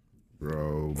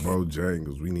 Bro,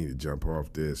 Bojangles, we need to jump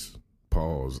off this.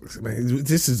 Pause. Man,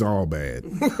 this is all bad.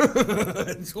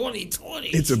 2020.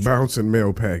 It's a bouncing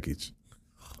mail package.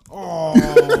 Oh,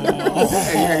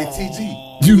 hey,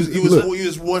 TG. You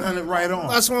was 100 right on.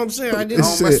 That's what I'm saying. I don't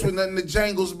mess with nothing that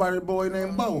jangles by the boy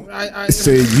named Bo. I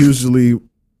said usually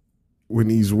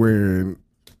when he's wearing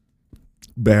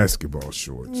basketball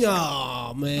shorts.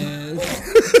 No, man.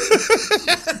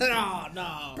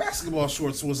 No. Basketball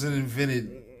shorts wasn't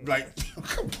invented. Like,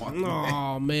 come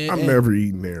on, man. I'm never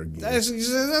eating there again.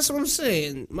 That's what I'm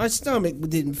saying. My stomach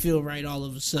didn't feel right all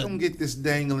of a sudden. Come get this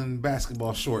dangling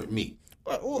basketball short meat.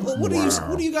 What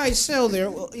do you guys sell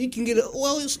there? You can get a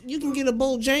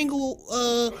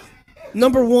Bojangle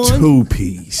number 1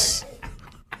 2-piece.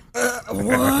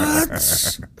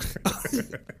 What?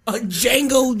 A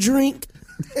Django drink?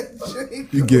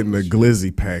 You're getting a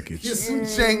glizzy package. Get some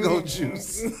Django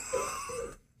juice.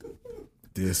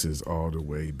 This is all the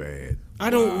way bad. I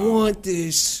don't want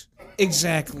this.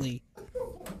 Exactly.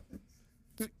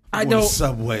 I don't.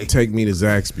 Subway. Take me to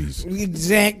Zaxby's.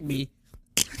 Exactly.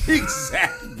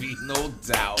 Exactly. No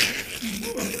doubt.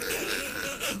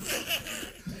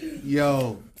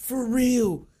 Yo. For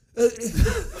real.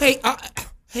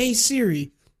 Hey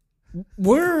Siri.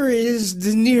 Where is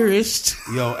the nearest?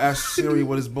 Yo, ask Siri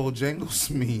what does Bojangles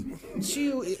mean.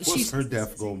 What's her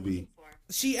death gonna be?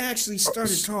 She actually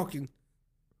started talking.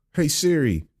 Hey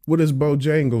Siri, what does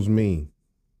Bojangles mean?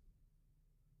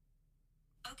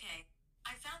 Okay,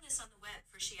 I found this on the web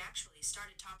for she actually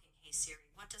started talking. Hey Siri,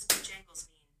 what does Bojangles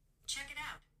mean? Check it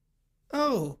out.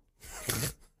 Oh,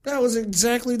 that was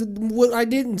exactly what I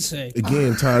didn't say.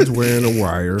 Again, Todd's wearing a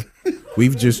wire.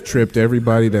 We've just tripped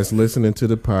everybody that's listening to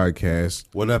the podcast.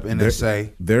 What up,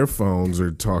 NSA? Their phones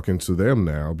are talking to them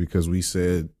now because we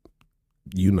said,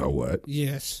 you know what?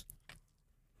 Yes.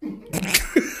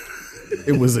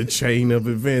 It was a chain of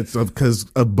events because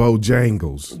of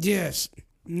Bojangles. Yes.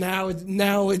 Now it's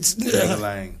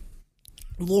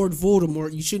Lord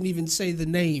Voldemort. You shouldn't even say the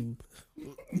name.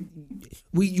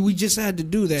 We just had to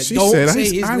do that. She Don't said,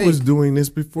 say his I name. was doing this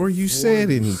before you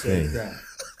said anything.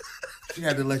 She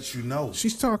had to let you know.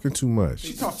 She's talking too much.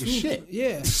 She's talking shit.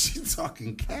 Yeah. She's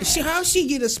talking cash. How'd she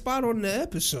get a spot on the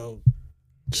episode?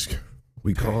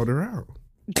 We called her out.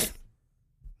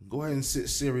 Go ahead and sit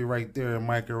Siri right there and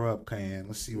mic her up, Can.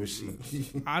 Let's see what she...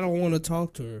 I don't want to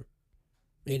talk to her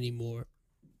anymore.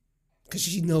 Because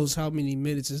she knows how many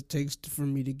minutes it takes for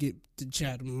me to get to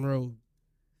Chatham Road.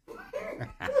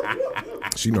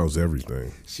 She knows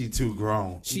everything. She too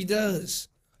grown. She does.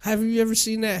 Have you ever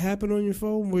seen that happen on your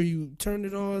phone where you turn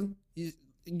it on, you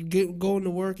get going to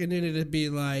work, and then it'd be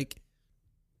like,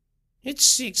 it's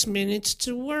 6 minutes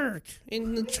to work,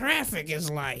 and the traffic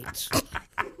is light.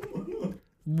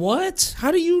 What?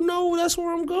 How do you know that's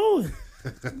where I'm going?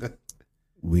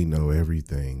 We know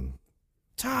everything.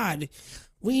 Todd,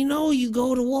 we know you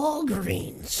go to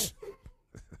Walgreens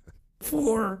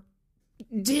for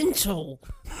dental.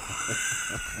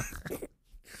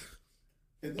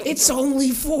 It's only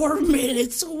 4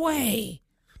 minutes away.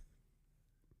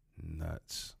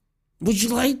 Nuts. Would you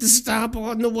like to stop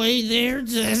on the way there?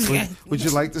 Would you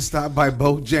like to stop by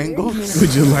Bojangles?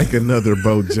 Would you like another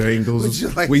Bojangles? Would you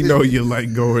like we to- know you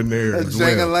like going there A as well.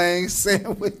 Jangalang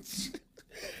sandwich.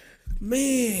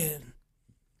 Man.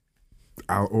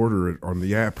 I'll order it on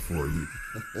the app for you.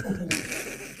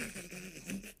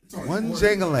 One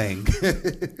Jangalang.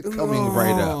 Coming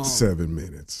right up. 7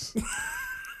 minutes.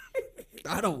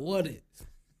 I don't want it.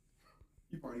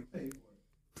 You've already paid for it.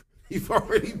 You've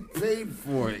already paid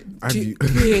for it.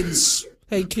 Kids.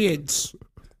 Hey, kids.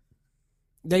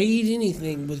 They eat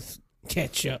anything with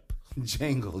ketchup.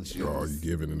 Jangle juice. Oh, you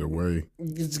giving it away?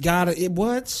 It's gotta.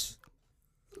 What?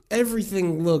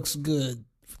 Everything looks good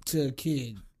to a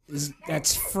kid.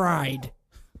 That's fried.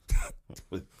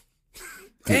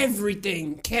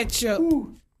 Everything, ketchup,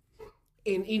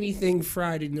 and anything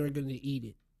fried, and they're gonna eat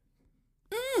it.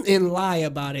 And lie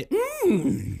about it.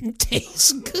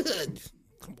 Tastes good.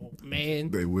 Come on,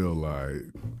 man. They will lie.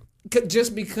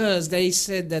 Just because they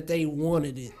said that they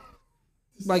wanted it.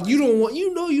 Like you don't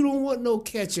want no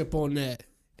ketchup on that.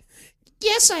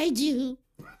 Yes, I do.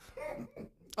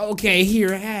 Okay,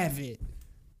 here, have it.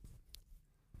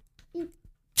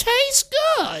 Tastes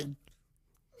good.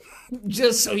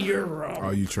 Just so you're wrong.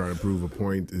 Are you trying to prove a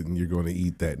point and you're going to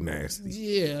eat that nasty?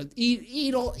 Yeah,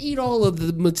 eat all of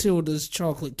the Matilda's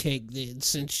chocolate cake then,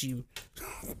 since you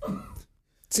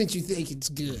think it's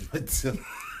good.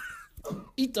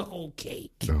 Eat the whole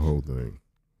cake. The whole thing.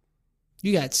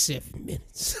 You got 7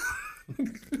 minutes.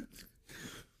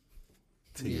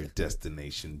 To your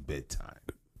destination bedtime.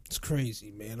 It's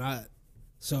crazy, man. I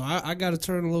got to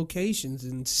turn locations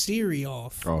and Siri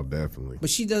off. Oh, definitely. But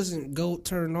she doesn't go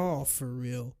turn off for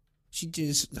real. She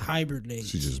just hibernates.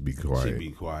 She just be She quiet.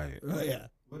 be quiet. Oh yeah.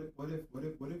 What if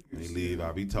They your leave,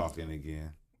 I'll be talking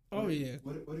again. Oh yeah.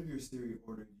 What if your Siri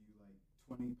ordered you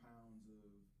like 20 pounds of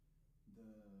the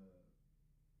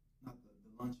not the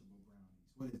lunchable brownies?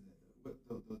 What is that? What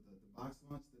the box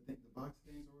lunch? The box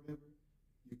things or whatever?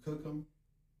 You cook them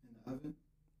in the oven.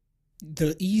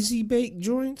 The easy bake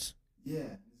joints. Yeah,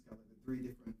 it's got like the 3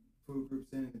 different food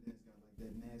groups in it, and then it's got like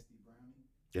that nasty brownie.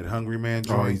 That Hungry Man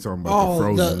Oh, joint. he's talking about the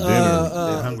frozen dinner.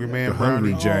 That Hungry Man the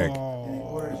Hungry brownie. Jack. And he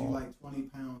orders you like 20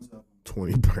 pounds of them.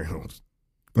 20 pounds.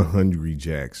 The Hungry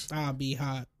Jacks. I'll be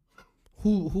hot.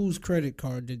 Whose credit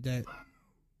card did that?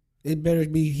 It better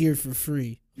be here for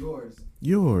free.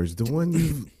 Yours, the one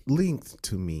you linked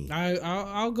to me.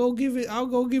 I'll go give it. I'll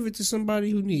go give it to somebody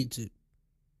who needs it.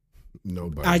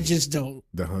 Nobody. I just don't.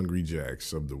 The Hungry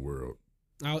Jacks of the world.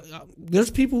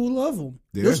 There's people who love them.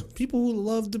 Yeah. There's people who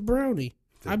love the brownie.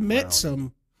 I met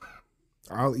some.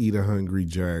 I'll eat a Hungry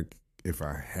Jack if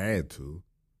I had to.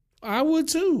 I would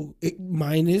too.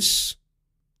 Minus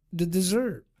the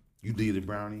dessert. You did the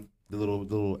brownie, the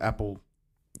little apple.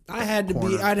 I'd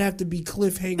have to be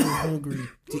cliffhanger hungry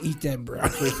to eat that brownie.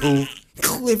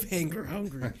 Cliffhanger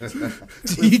hungry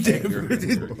to eat that brownie.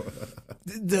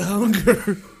 The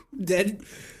hunger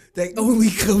that only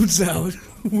comes out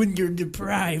when you're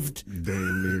deprived.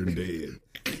 Damn near dead.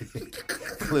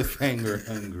 Cliffhanger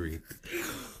hungry.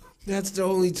 That's the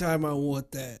only time I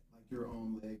want that. Like your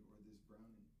own leg or this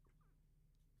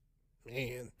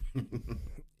brownie. Man.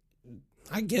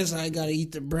 I guess I gotta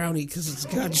eat the brownie because it's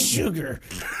got sugar.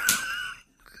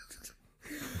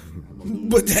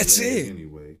 But that's it.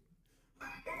 Anyway,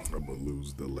 I'm going to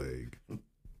lose the leg.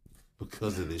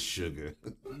 because of this sugar.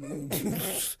 And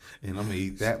I'm going to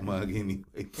eat that mug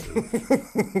anyway,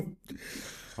 too.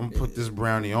 I'm going to put this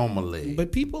brownie on my leg.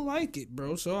 But people like it,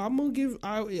 bro. So I'm gonna give.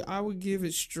 I would give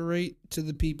it straight to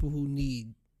the people who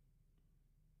need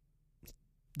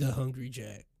the Hungry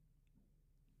Jack.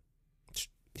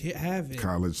 Have it.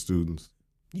 College students.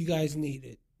 You guys need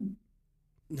it.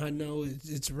 I know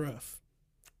it's rough.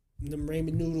 Them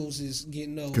ramen noodles is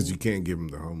getting old. Because you can't give them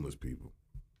to homeless people.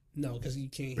 No, because you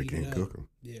can't. They heat can't it up. cook them.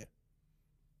 Yeah.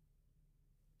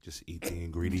 Just eat the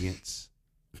ingredients.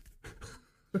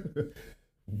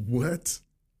 What?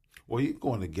 Well, you can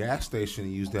go in the gas station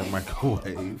and use that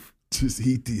microwave. Just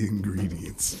eat the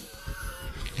ingredients.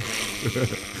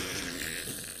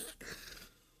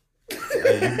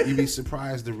 You'd be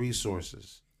surprised the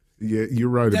resources. Yeah, you're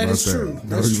right That about is that. true. No,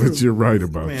 That's but true. you're right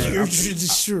about Man, that.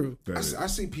 It's true. I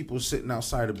see people sitting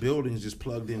outside of buildings just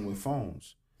plugged in with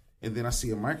phones. And then I see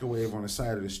a microwave on the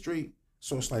side of the street.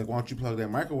 So it's like, why don't you plug that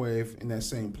microwave in that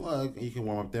same plug and you can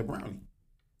warm up that brownie?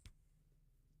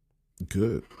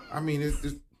 Good. I mean,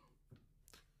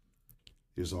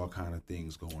 there's all kind of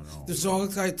things going on. There's all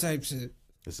types of.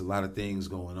 There's a lot of things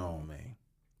going on, man.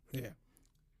 Yeah.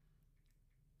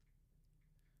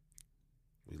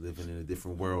 We living in a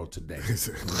different world today.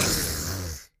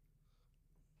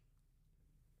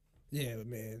 Yeah,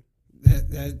 man.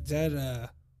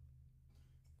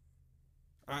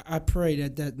 I pray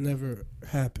that never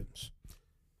happens.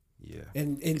 Yeah.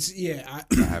 And I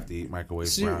I have to eat microwave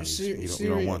brownies. We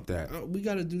don't want that. We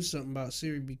got to do something about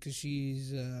Siri because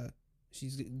she's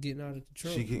getting out of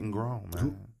control. She getting grown,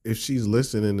 man. If she's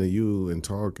listening to you and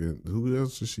talking, who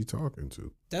else is she talking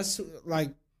to? That's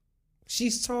like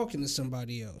she's talking to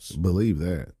somebody else. Believe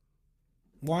that.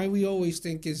 Why we always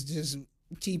think it's just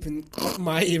keeping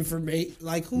my information?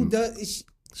 Like who does?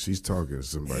 She's talking to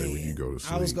somebody when you go to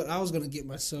sleep. I was gonna get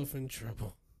myself in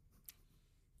trouble.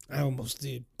 I almost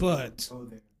did, but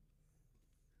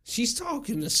she's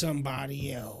talking to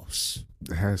somebody else.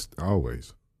 It has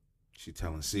always. She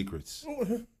telling secrets.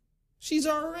 She's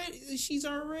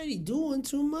already doing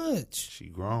too much. She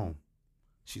grown.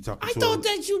 She talking. I thought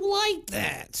that you liked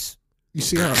that. You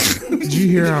see how? Did you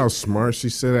hear how smart she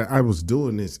said that? I was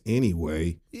doing this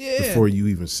anyway. Yeah. Before you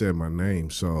even said my name,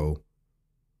 so.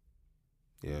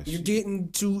 Yeah. You're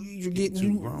getting too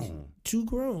grown. Too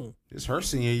grown. It's her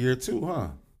senior year too, huh?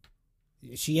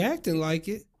 She acting like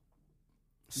it.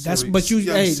 Siri,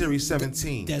 Siri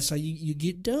 17. That's how you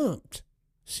get dumped.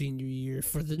 Senior year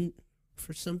for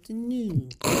something new.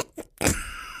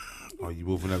 Are you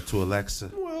moving up to Alexa?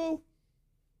 Well,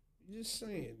 just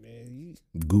saying, man.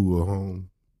 Google Home.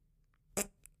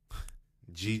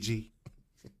 Gigi.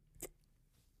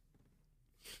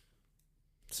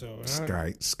 So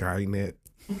Skynet.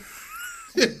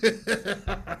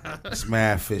 It's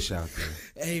mad fish out there.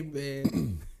 Hey,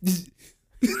 man.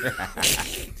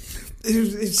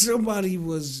 if somebody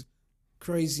was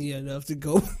crazy enough to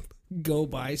go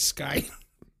by Skynet,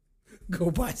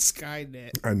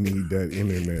 I need that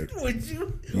internet. would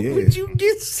you? Yeah. Would you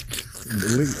get?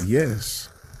 Yes.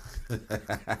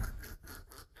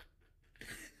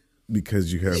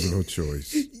 Because you have no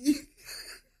choice.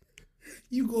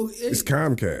 You go. It's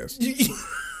Comcast.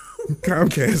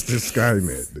 Comcast is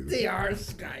Skynet, dude. They are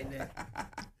Skynet.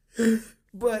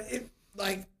 But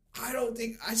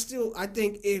I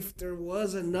think if there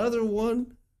was another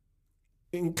one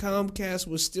and Comcast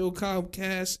was still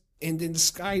Comcast and then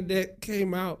Skynet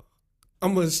came out,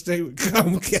 I'm going to stay with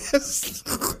Comcast.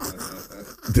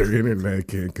 Their internet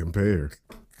can't compare.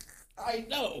 I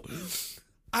know.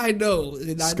 And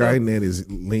Skynet is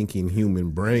linking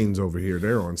human brains over here.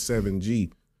 They're on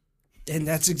 7G. And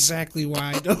that's exactly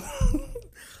why I don't.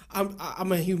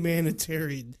 I'm a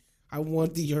humanitarian. I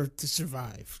want the earth to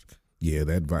survive. Yeah,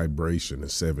 that vibration of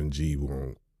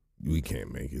 7G we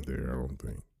can't make it there, I don't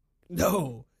think.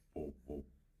 No.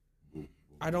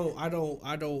 I don't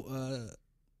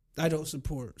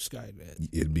support Skynet.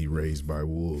 It'd be raised by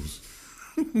wolves.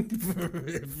 For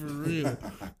real.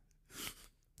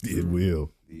 It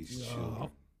will.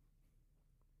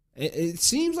 It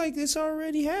seems like it's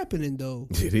already happening, though.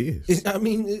 It is.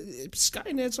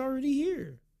 Skynet's already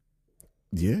here.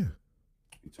 Yeah.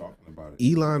 You talking about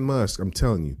it? Elon Musk, I'm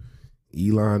telling you,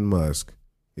 Elon Musk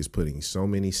is putting so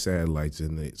many satellites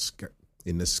in the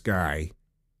sky,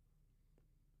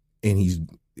 and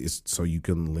it's so you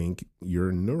can link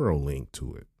your Neuralink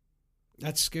to it.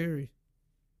 That's scary.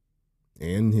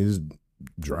 And his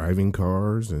driving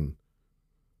cars and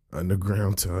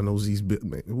underground tunnels he's built.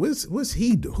 What's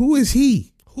he do? Who is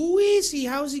he? Who is he?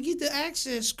 How does he get the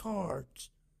access cards?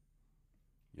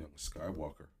 Young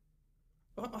Skywalker.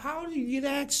 How do you get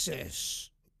access?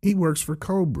 He works for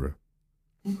Cobra.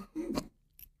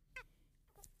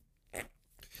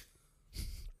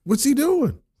 What's he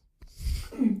doing?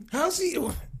 How's he?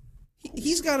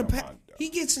 He's got a. He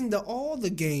gets into all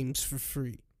the games for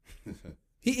free.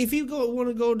 If you want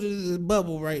to go to the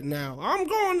bubble right now, I'm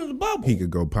going to the bubble. He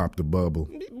could go pop the bubble.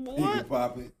 What? He can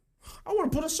pop it. I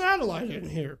want to put a satellite in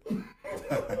here.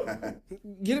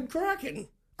 Get it cracking.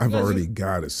 I've already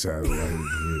got a satellite in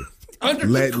here.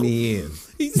 Let me in.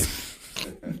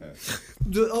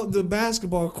 The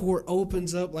basketball court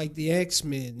opens up like the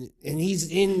X-Men, and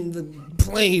he's in the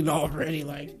plane already.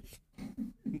 Like,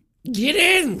 get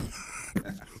in.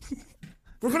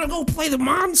 We're gonna go play the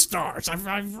Monstars.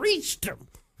 I've reached them.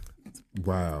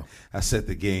 Wow. I set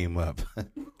the game up.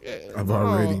 I've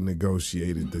already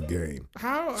negotiated the game.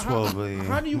 How 12 a.m.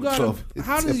 how do you got? 12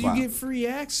 How do you tip-off. get free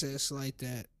access like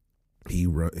that?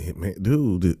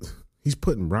 Dude, he's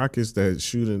putting rockets that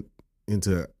shoot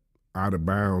into out of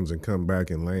bounds and come back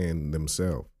and land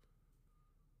themselves.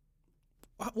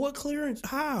 What clearance?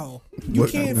 How? You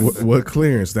What, can't. what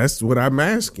clearance? That's what I'm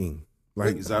asking.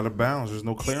 Like, He's out of bounds. There's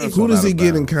no clearance. who on does out he of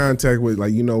get in bounds. contact with?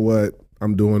 Like, you know what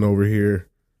I'm doing over here?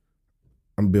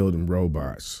 I'm building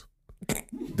robots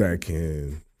that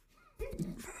can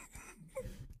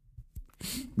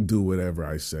do whatever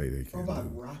I say they What can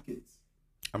about do. rockets?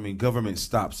 I mean, government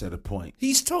stops at a point.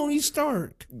 He's Tony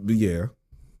Stark. But yeah,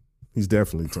 he's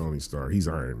definitely Tony Stark. He's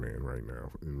Iron Man right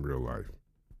now in real life.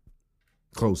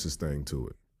 Closest thing to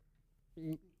it.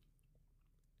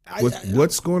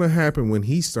 What's going to happen when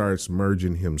he starts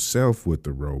merging himself with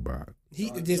the robot?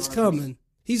 It's coming.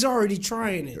 He's already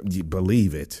trying it. You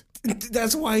believe it.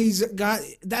 That's why he's got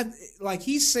that. Like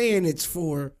he's saying it's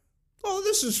for. Oh,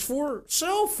 this is for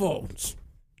cell phones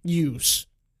use.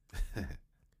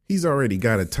 He's already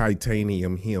got a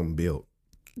titanium him built.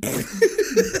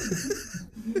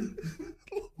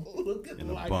 In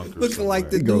a bunker Looking like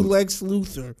the somewhere. new Lex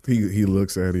Luthor. He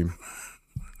looks at him,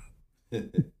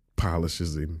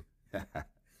 polishes him.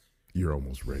 You're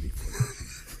almost ready for it.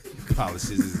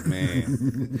 Polishes his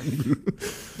man.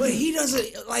 But he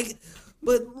doesn't like.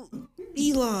 But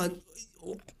Elon,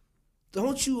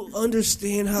 don't you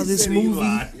understand how this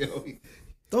movie?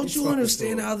 Don't you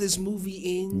understand how this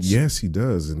movie ends? Yes, he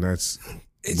does, and that's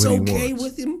It's what he okay wants.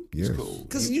 with him Yes.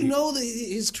 because you know that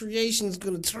his creation is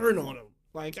going to turn on him.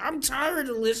 Like I'm tired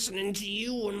of listening to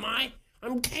you and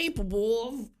I'm capable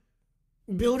of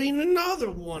building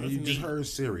another one of You me. just heard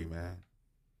Siri, man.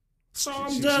 So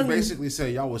I'm She done. basically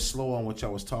said y'all was slow on what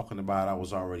y'all was talking about. I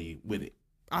was already with it.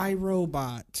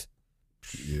 iRobot,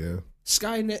 Yeah.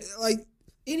 Skynet, like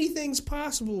anything's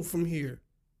possible from here.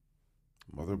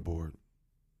 Motherboard.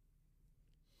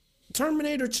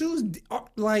 Terminator 2 is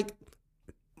like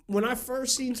when I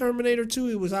first seen Terminator 2,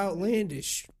 it was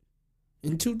outlandish.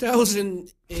 In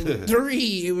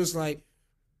 2003, it was like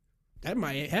that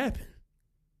might happen.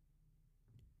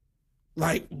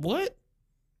 Like what?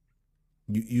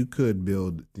 You could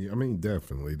build. I mean,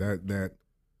 definitely that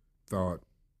thought.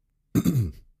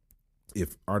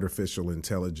 If artificial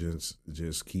intelligence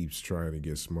just keeps trying to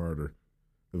get smarter,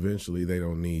 eventually they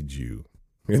don't need you,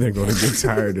 and they're going to get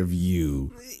tired of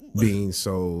you being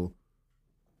so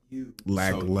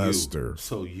lackluster,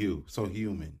 So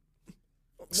human.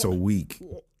 so weak.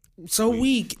 So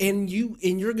weak, and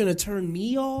you're gonna turn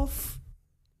me off?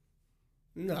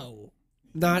 No,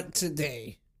 not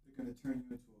today. They're gonna turn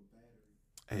you into a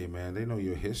battery. Hey man, they know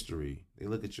your history. They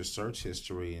look at your search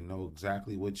history and know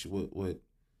exactly what.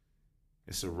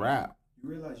 It's a wrap. You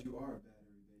realize you are a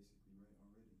battery, basically,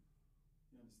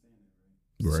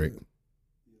 right? Already. You understand that, right? Right. The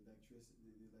electricity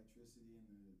and the molecules within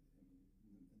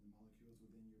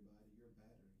your body, you're a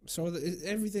battery. So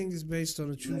everything is based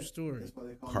on a true story. That's why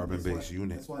they call Carbon-based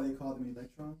unit. That's why they call them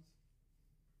electrons.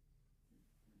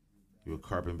 You're a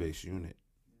carbon-based unit.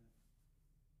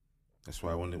 That's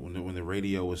why when the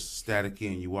radio is staticky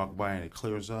and you walk by and it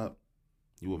clears up,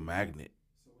 you a magnet.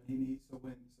 So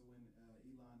when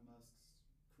Elon Musk's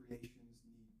creations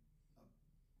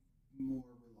need a more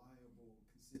reliable,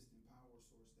 consistent power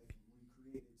source that can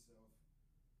recreate itself,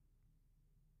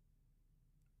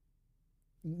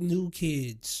 New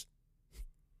kids.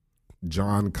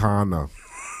 John Connor.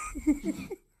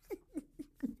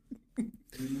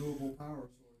 renewable power source.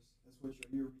 That's what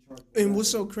your rechargeable. And what's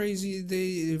so battery- crazy? They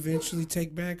eventually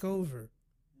take back over.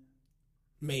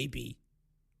 Maybe.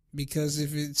 Because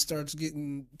if it starts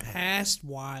getting past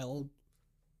wild,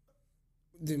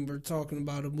 then we're talking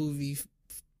about a movie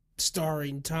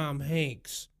starring Tom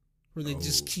Hanks where they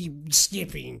just keep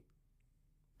skipping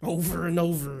over and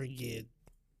over again.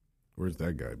 Where's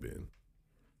that guy been?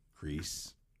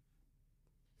 Greece.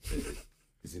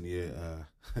 Isn't he a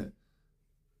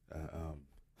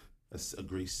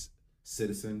Greece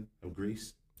citizen of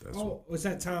Greece? That's Was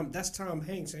that Tom? That's Tom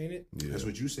Hanks, ain't it? yeah. That's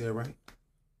what you said, right?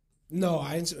 No,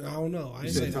 I don't know. I You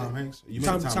didn't said say Tom that. Hanks. You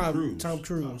meant Tom Cruise. Tom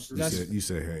Cruise. You That's,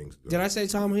 said Hanks. though. did I say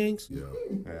Tom Hanks? Yeah.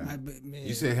 Yeah. Man.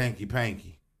 You said hanky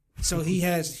panky. So he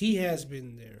has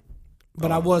been there,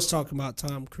 but I was talking about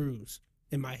Tom Cruise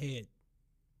in my head.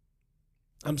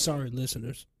 I'm sorry,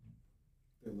 listeners.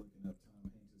 They're looking up Tom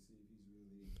Hanks to see if he's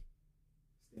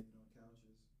really standing on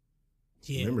couches.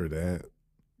 Yeah. Remember that?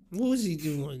 What was he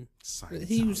doing?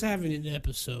 He was having an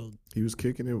episode. He was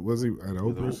kicking it. Was he at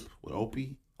Oprah's? With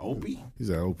Opie. Opie. He's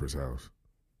at Oprah's house.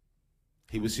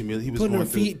 He was humiliated. He was Putting going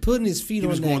his feet He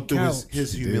was on going that through couch.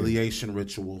 his humiliation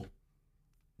ritual.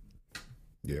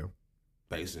 Yeah.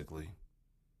 Basically,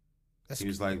 That's- he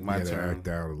was like, He "My had to turn. act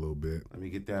out a little bit. Let me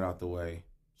get that out the way,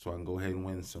 so I can go ahead and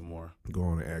win some more." Go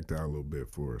on and act out a little bit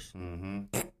for us.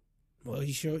 Mm-hmm. Well,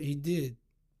 he did,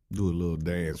 Do a little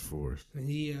dance for us. and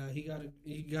he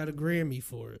got a Grammy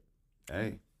for it.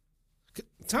 Hey,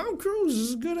 Tom Cruise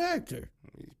is a good actor.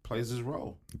 He plays his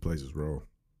role. He plays his role.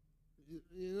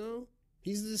 You know,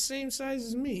 he's the same size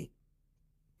as me.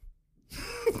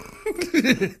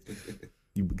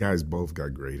 You guys both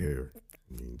got great hair.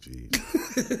 I mean,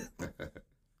 geez.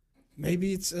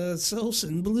 Maybe it's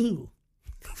Selsun Blue.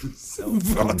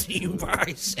 Brought to you by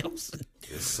Selsun.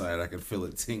 Inside, I can feel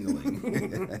it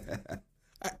tingling.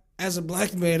 As a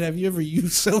black man, have you ever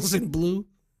used Selsun Blue?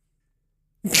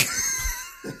 He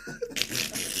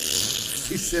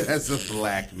said, "As a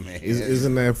black man."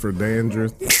 Isn't that for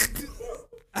dandruff?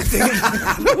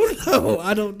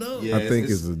 I don't know. Yeah, I think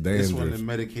it's a It's one of dandruff. the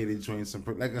medicated joints.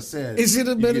 Like I said, Is it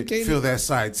a you medicated? feel that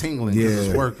side tingling because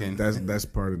it's working. That's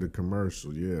part of the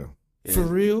commercial. Yeah. Yeah, For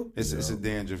real? It's a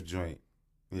dandruff joint.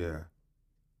 Yeah.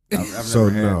 I've So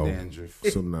never no. had dandruff.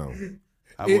 So no.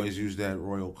 I've always used that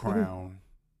Royal Crown,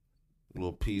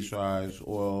 little pea-sized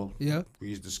oil. Yeah.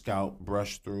 Grease the scalp,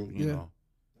 brush through, you Yeah. know.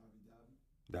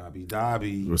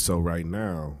 Dobby. So right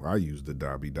now, I use the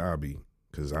Dobby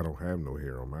because I don't have no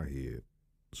hair on my head.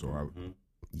 So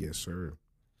yes, sir.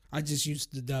 I just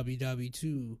used the Dobby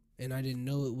too, and I didn't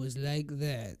know it was like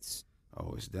that.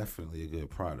 Oh, it's definitely a good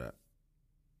product.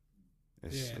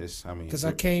 It's I mean, Because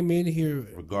I came in here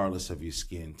regardless of your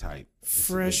skin type, it's a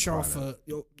fresh good off product.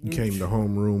 a You came to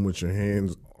homeroom with your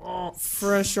hands.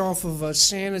 fresh off of a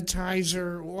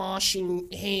sanitizer,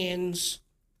 washing hands,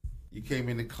 You came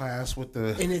into class with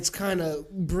the and it's kind of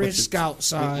brisk with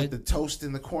outside. the toast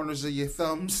in the corners of your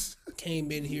thumbs.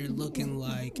 Came in here looking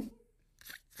like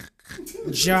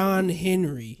John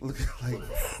Henry. Looking like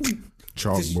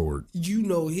Chalkboard. You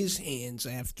know his hands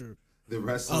after the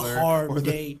wrestler, a hard or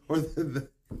the, day. or the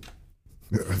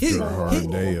After a hard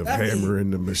day of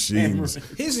hammering the machines.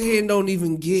 His hand don't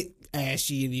even get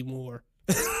ashy anymore.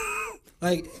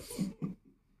 Like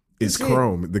It's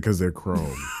chrome because they're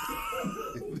chrome.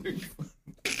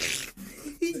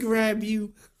 he grab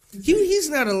you. He's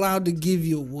not allowed to give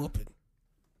you a whooping.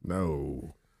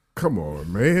 No. Come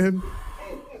on, man.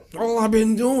 All I've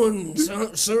been doing,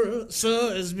 sir,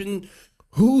 has been.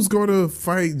 Who's going to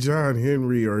fight John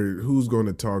Henry or who's going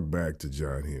to talk back to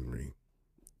John Henry?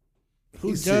 Who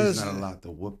he does? says he's not allowed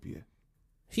to whoop you.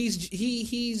 He's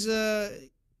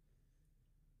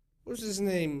what's his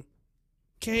name?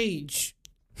 Cage.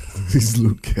 He's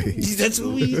Luke Cage. That's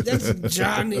who he. That's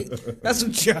John. That's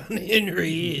what John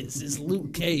Henry is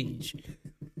Luke Cage.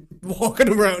 Walking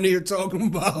around here talking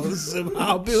about some,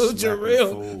 I'll build your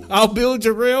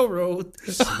railroad.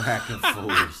 Smacking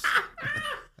fools.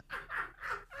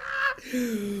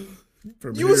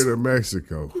 From You here was- to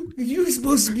Mexico. You were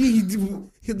supposed to be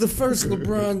the first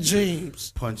LeBron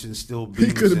James. Punching still He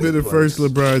beams could have been in the first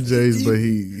place. LeBron James, but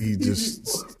he just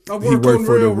I he work worked on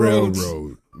for the railroads.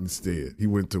 railroad instead. He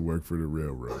went to work for the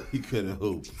railroad. He could have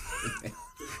hooped.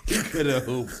 He could have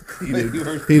hooped. He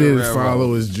didn't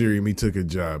follow his dream. He took a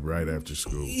job right after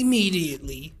school.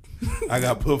 Immediately. I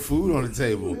got to put food on the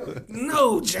table.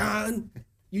 No, John,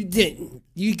 you didn't.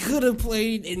 You could have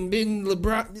played and been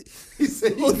LeBron. He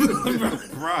said he could have been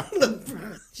LeBron.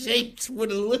 LeBron James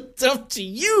would have looked up to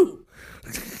you.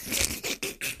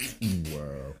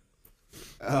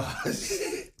 Wow.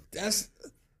 That's.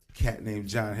 Cat named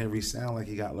John Henry sound like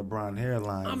he got LeBron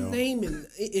hairline. I'm though. naming.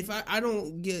 If I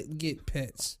don't get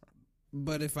pets,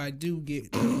 but if I do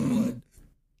get one,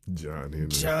 John Henry.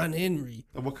 John Henry.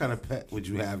 And what kind of pet would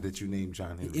you have that you named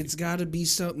John Henry? It's got to be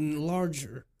something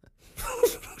larger.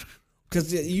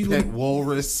 Because Pet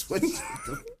walrus.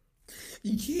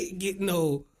 you can't get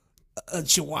no a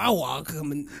Chihuahua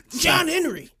coming. John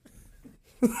Henry.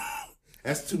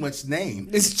 That's too much name.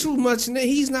 It's too much.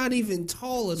 He's not even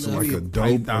tall enough. So like a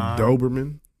Python.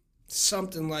 Doberman.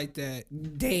 Something like that.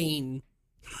 Dane.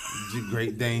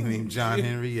 Great Dane named John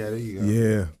Henry. Yeah, there you go.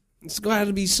 Yeah. It's got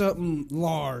to be something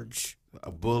large.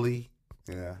 A bully.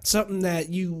 Yeah. Something that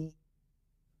you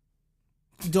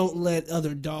don't let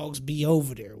other dogs be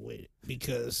over there with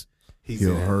because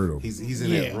He'll hurt 'em. He's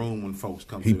in that room when folks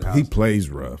come He to the house. plays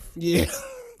rough. yeah,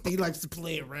 he likes to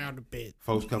play around a bit.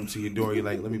 Folks come to your door. You're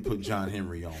like, let me put John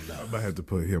Henry on. I Dog. might have to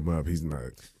put him up. He's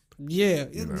not. Yeah,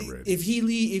 You're not ready. if you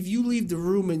leave the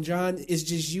room and it's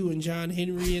just you and John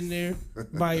Henry in there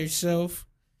by yourself,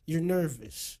 you're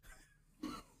nervous.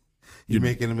 You're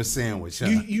making him a sandwich, huh?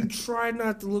 You try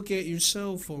not to look at your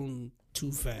cell phone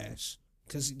too fast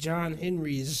because John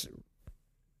Henry is.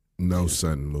 No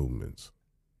sudden movements.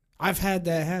 I've had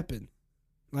that happen.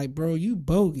 Like, bro, you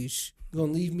bogus. You're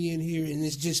gonna leave me in here and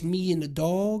it's just me and the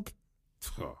dog.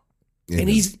 And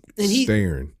he's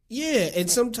staring. Yeah, and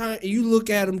sometimes you look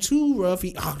at him too rough.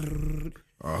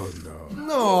 Oh no.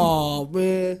 No,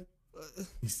 man.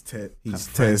 He's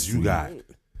Friends testing. you got.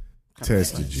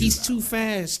 Tested you. He's too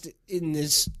fast in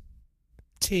this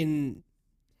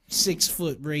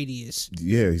 6-foot radius.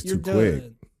 Yeah, he's You're too quick.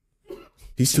 done.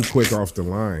 He's too quick off the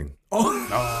line.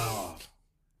 Oh,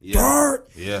 yeah, Bart,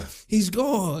 yeah. he's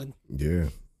gone. Yeah.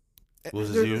 Was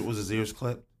his ears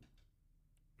clipped?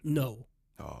 No.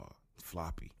 Oh,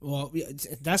 floppy. Well, yeah,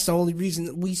 that's the only reason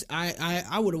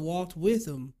I would have walked with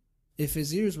him if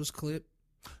his ears was clipped.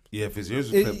 Yeah, if his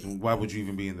ears were clipped, why would you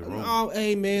even be in the room? Oh,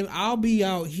 hey man, I'll be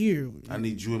out here. I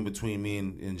need you in between me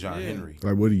and John Henry.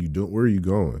 Like, what are you doing? Where are you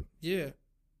going? Yeah.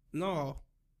 No.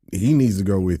 He needs to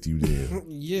go with you then.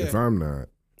 Yeah. If I'm not.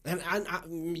 And I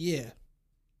yeah.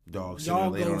 Dog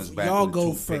Y'all sitting laid go- on his back. y'all with a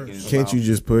go toothpick in first. his Can't mouth. you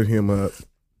just put him up?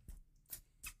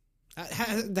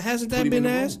 Hasn't Put that him in been the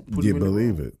asked? room. Put him You in the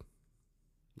believe room. it.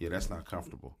 Yeah, that's not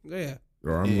comfortable. Yeah.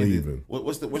 Or I'm And then- leaving.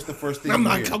 What's the first thing I'm you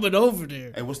not hear? coming over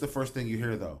there. Hey, what's the first thing you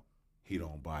hear though? He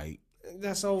don't bite.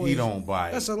 That's always He don't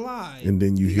bite. That's a lie. And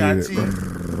then you He hear got it.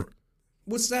 teeth.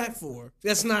 What's that for?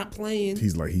 That's not playing.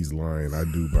 He's like, he's lying. I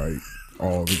do bite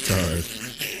all the time.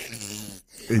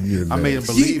 And you're I made him nuts.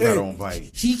 believe I don't bite.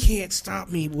 He can't stop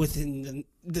me within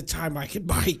the time I can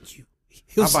bite you.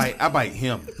 He'll I bite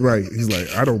him. Right. He's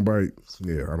like, I don't bite.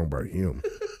 Yeah, I don't bite him.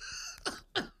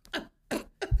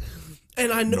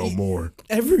 and I know No more.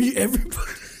 everybody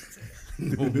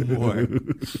No more.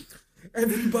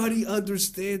 everybody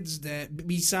understands that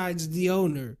besides the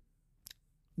owner.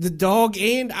 The dog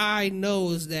and I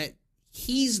knows that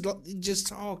he's just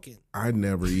talking. I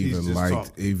never He's even just liked,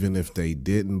 talking. even if they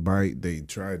didn't bite, they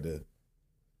tried to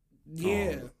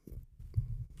Yeah.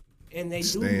 And they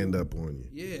stand do. up on you.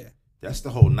 Yeah. That's the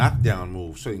whole knockdown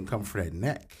move, so you can come for that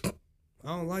neck. I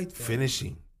don't like that.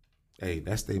 Finishing. Hey,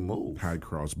 that's their move. High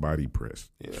cross body press.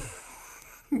 Yeah.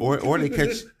 Or they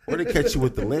catch you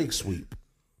with the leg sweep.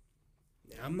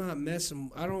 I'm not messing.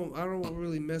 I don't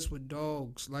really mess with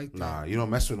dogs like that. Nah, you don't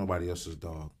mess with nobody else's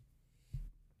dog.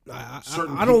 I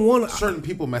Certain don't want. certain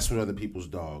people mess with other people's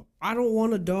dog. I don't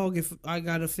want a dog if I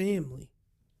got a family.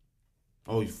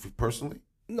 Oh, personally?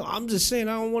 No, I'm just saying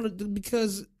I don't want to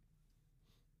because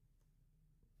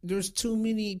there's too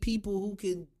many people who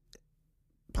could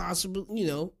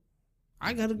possibly,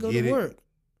 I got to go Get to it. work.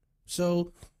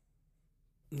 So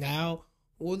now,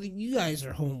 you guys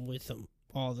are home with them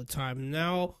all the time.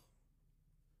 Now,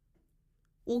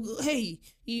 well, hey,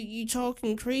 you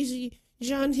talking crazy,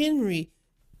 John Henry.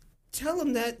 Tell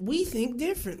him that we think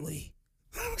differently.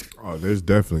 Oh, that's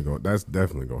definitely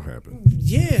gonna happen.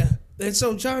 Yeah. And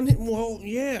so John, well,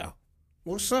 yeah.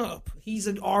 What's up? He's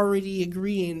already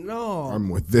agreeing. No. I'm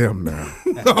with them now.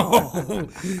 No.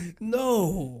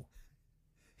 No.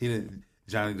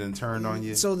 Johnny done turned on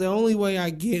you. So the only way I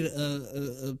get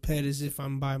a pet is if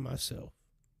I'm by myself.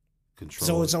 Control.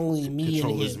 So it's only me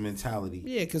control and his him. mentality.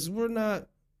 Yeah, because we're not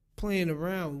playing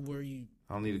around where you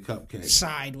I don't need a cupcake.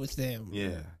 side with them.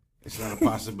 Yeah, it's not a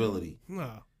possibility. No.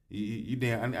 You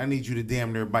damn. I need you to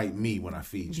damn near bite me when I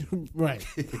feed you. Right.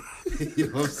 You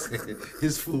know what I'm saying?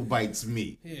 His food bites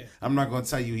me. Yeah. I'm not gonna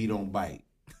tell you he don't bite.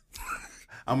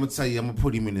 I'm gonna tell you I'm gonna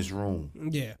put him in his room.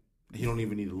 Yeah. He don't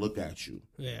even need to look at you.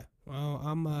 Yeah. Well,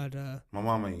 I'm not. My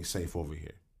mama ain't safe over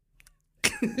here.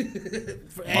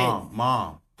 Hey,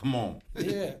 Mom, come on.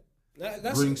 Yeah.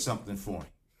 That's Bring something for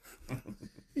him.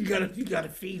 you gotta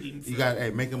feed him. You got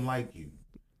make him like you.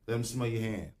 Let him smell your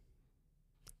hand.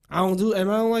 I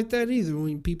don't like that either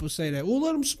when people say that. Well,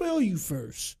 let him smell you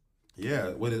first.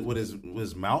 Yeah, with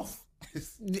his mouth.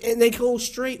 And they go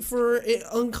straight for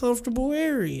uncomfortable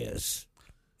areas.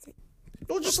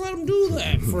 Don't just let them do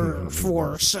that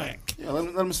for a sec. Yeah,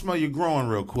 let him smell your groin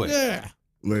real quick. Yeah.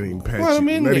 Let him pat Let him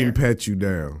you. in Let there. him pat you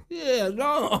down. Yeah,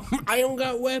 no, I don't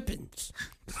got weapons.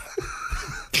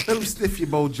 Let him sniff your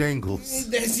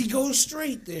Bojangles. As he goes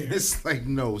straight there. It's like,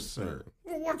 no, sir.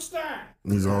 Well, what's that?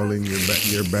 He's all in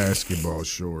your basketball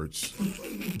shorts.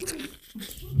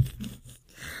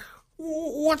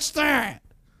 What's that?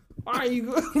 Why are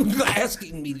you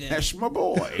asking me that? That's my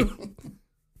boy.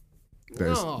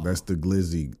 That's the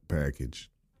glizzy package.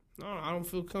 No, I don't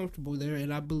feel comfortable there,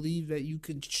 and I believe that you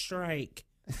could strike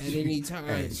at any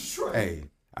time. Hey,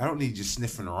 I don't need you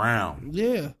sniffing around.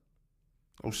 Yeah.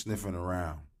 No sniffing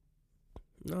around.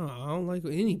 No, I don't like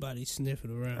anybody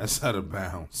sniffing around. That's out of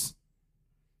bounds.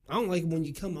 I don't like when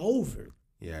you come over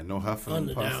Yeah, no huffing and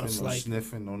Unannounced, puffing, no like-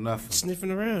 sniffing, no nothing.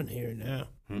 sniffing around here now.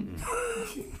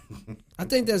 Mm-mm. I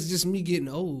think that's just me getting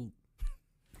old.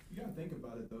 You gotta think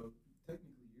about it though.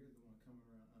 Technically, you're the one coming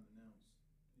around unannounced.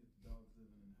 If the dog's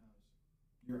living in the house,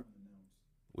 you're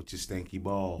unannounced. With your stanky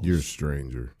balls. You're a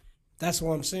stranger. That's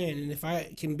what I'm saying. And if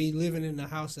I can be living in the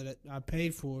house that I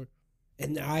paid for,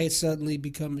 and I suddenly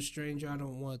become a stranger, I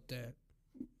don't want that.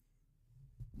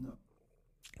 No.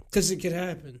 Because it could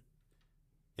happen.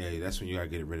 Hey, that's when you gotta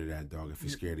get rid of that dog if you're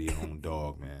scared of your own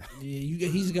dog, man. Yeah,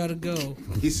 he's got to go.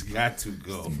 He's got to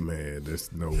go. Man,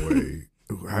 there's no way.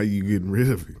 How you getting rid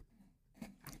of him?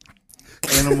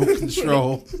 Animal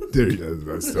control. There he is.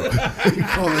 That's so.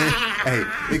 Hey,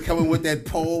 they coming with that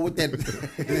pole with that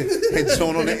that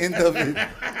joint on the end of it.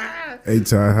 Hey,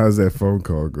 Ty, how's that phone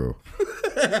call go?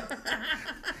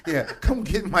 Yeah, come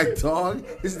get my dog.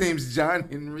 His name's John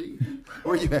Henry.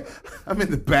 Where you at? I'm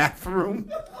in the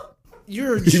bathroom.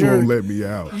 You're a He jerk. won't let me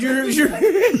out. You're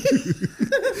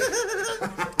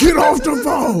Get off the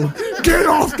phone! Get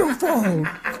off the phone!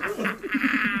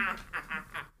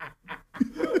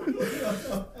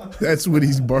 That's what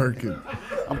he's barking.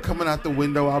 I'm coming out the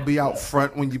window. I'll be out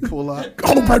front when you pull up.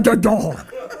 Open the door!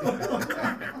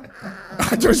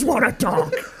 I just want to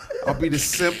talk. I'll be the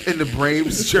simp in the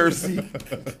Braves jersey.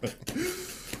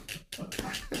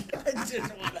 I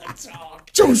just want to talk.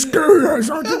 So scary ass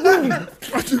out the room.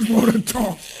 I just want to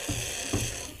talk.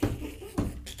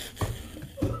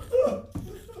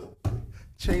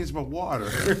 Change my water.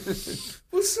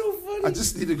 What's so funny? I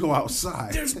just need to go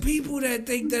outside. There's people that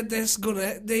think that's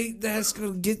gonna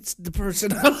get the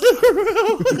person out of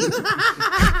the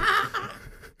room.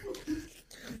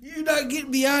 You're not getting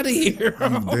me out of here.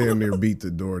 Damn near beat the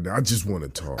door down. I just want to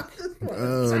talk.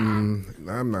 I'm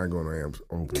not gonna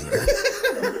open that.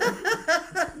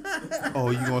 Oh,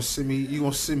 you gonna send me? You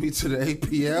gonna send me to the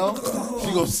APL?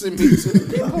 You gonna send me to the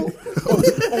people?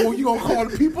 Oh, you gonna call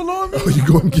the people on me? Oh, you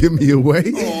gonna give me away?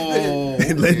 Oh,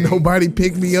 And let nobody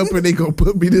pick me up and they gonna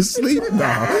put me to sleep?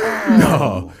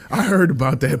 No. I heard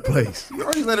about that place. you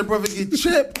already let a brother get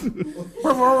chipped.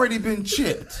 Brother already been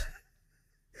chipped.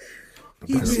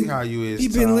 I see how you is. He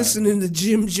been Todd. listening to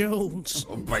Jim Jones.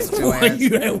 Bite your While ass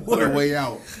you at on the work. way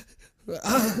out.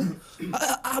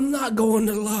 I'm not going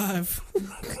to live.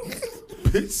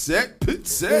 Pit set.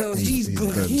 Well, he's He's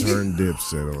good. done turned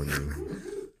dipset on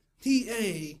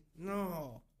you.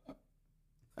 No.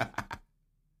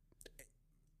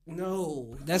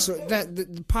 No,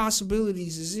 the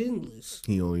possibilities is endless.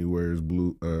 He only wears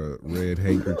red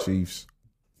handkerchiefs.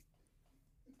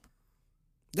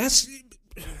 That's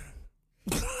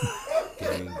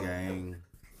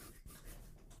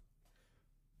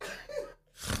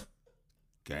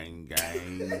Gang.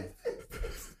 Gang.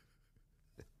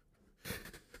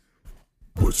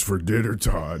 What's for dinner,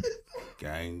 Todd?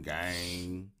 Gang.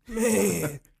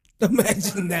 man.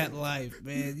 Imagine that life,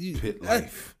 man. Pit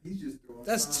life. He's just throwing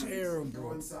That's signs, terrible.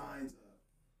 Throwing signs up.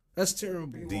 That's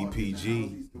terrible.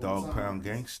 DPG. Dog Pound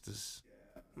Gangsters.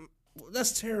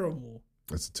 That's terrible.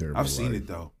 That's a terrible I've seen life. it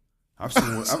though.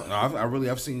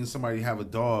 I've seen somebody have a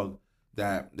dog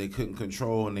that they couldn't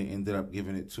control and they ended up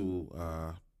giving it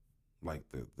to like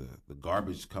the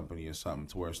garbage company or something,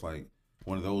 to where it's like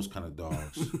one of those kind of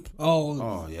dogs.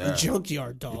 Oh yeah. a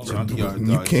junkyard dog. Junkyard You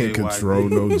dog. can't JYD. control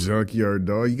no junkyard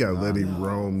dog. You gotta let him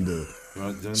roam the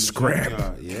scrap.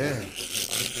 Junkyard, yeah.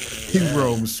 He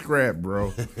roams scrap,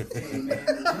 bro. Hey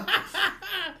man,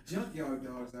 junkyard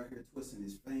dogs out here twisting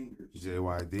his fingers.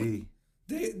 JYD.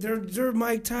 They're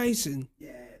Mike Tyson.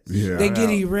 Yes. Yeah. They get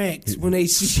out. erect when they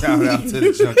see. Shout out to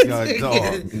the junkyard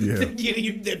dog. Yeah. They get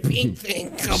him the pink thing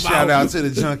come Shout out. out to the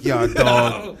junkyard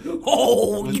dog.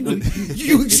 Oh, you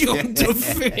jumped the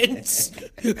fence.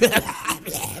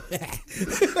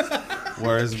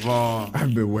 Where's Vaughn?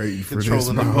 I've been waiting for this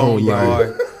Controlling my the whole boneyard.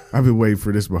 life. I've been waiting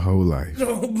for this my whole life.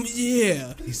 Oh,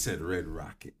 yeah. He said Red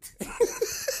Rocket.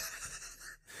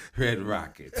 Red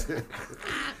Rocket.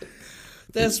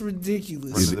 That's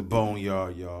ridiculous. Run to the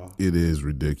boneyard, y'all. It is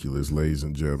ridiculous, ladies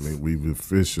and gentlemen. We've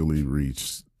officially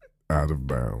reached out of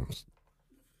bounds.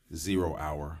 0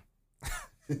 hour.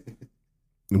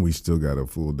 And we still got a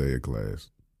full day of class.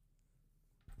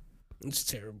 It's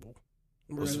terrible.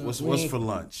 What's for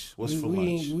lunch? What's for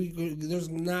lunch? There's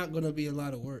not going to be a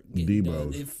lot of work Debo's.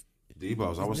 done if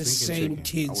Debo's. I was the thinking same chicken. I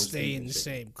kids was stay thinking in the chicken.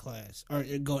 same class or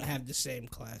go have the same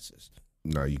classes.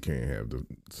 No, you can't have the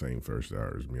same first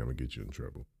hour as me. I'm gonna get you in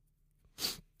trouble.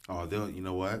 Oh, you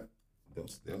know what?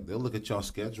 They'll look at y'all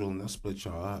schedule and they'll split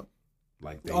y'all up.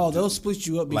 Like They'll split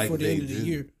you up before Like the they end of the do.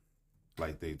 year.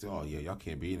 Like they do. Oh yeah, y'all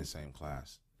can't be in the same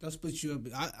class. They'll split you up.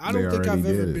 I They don't think I've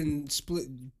already ever did it. been split.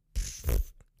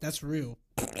 That's real.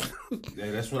 Yeah,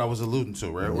 that's what I was alluding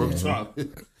to, right? We're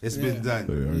talking. It's been They done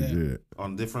already Yeah. did.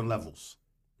 on different levels.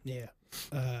 Yeah.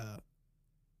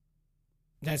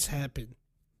 That's happened.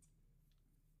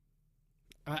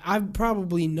 I've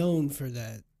probably known for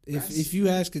that. If you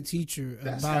ask a teacher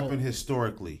That's about happened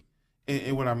historically.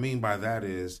 And what I mean by that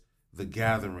is the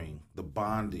gathering, the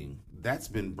bonding, that's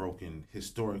been broken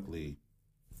historically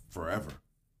forever.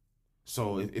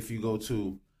 So if you go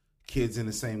to kids in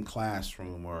the same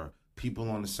classroom or people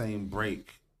on the same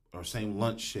break or same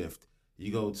lunch shift.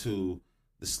 You go to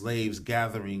the slaves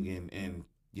gathering and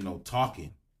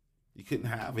talking. You couldn't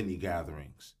have any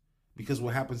gatherings because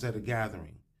what happens at a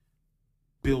gathering?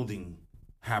 Building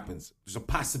happens. There's a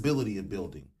possibility of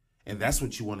building, and that's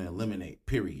what you want to eliminate,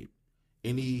 period.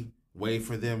 Any way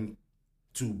for them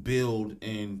to build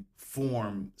and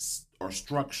form or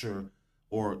structure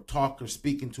or talk or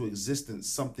speak into existence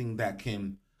something that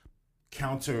can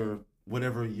counter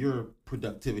whatever your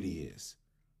productivity is,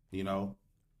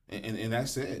 and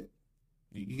that's it.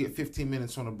 You get 15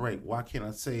 minutes on a break. Why can't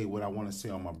I say what I want to say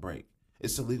on my break?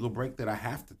 It's a legal break that I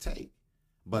have to take,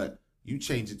 but you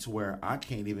change it to where I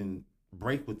can't even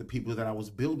break with the people that I was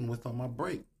building with on my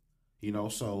break,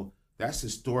 so that's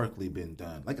historically been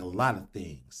done, like a lot of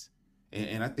things.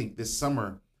 And I think this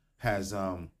summer has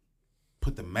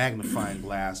put the magnifying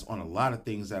glass on a lot of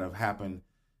things that have happened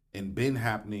and been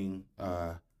happening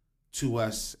to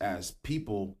us as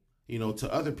people,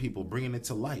 to other people, bringing it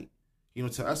to light.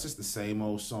 To us, it's the same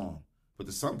old song. But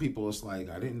to some people, it's like,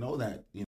 I didn't know that,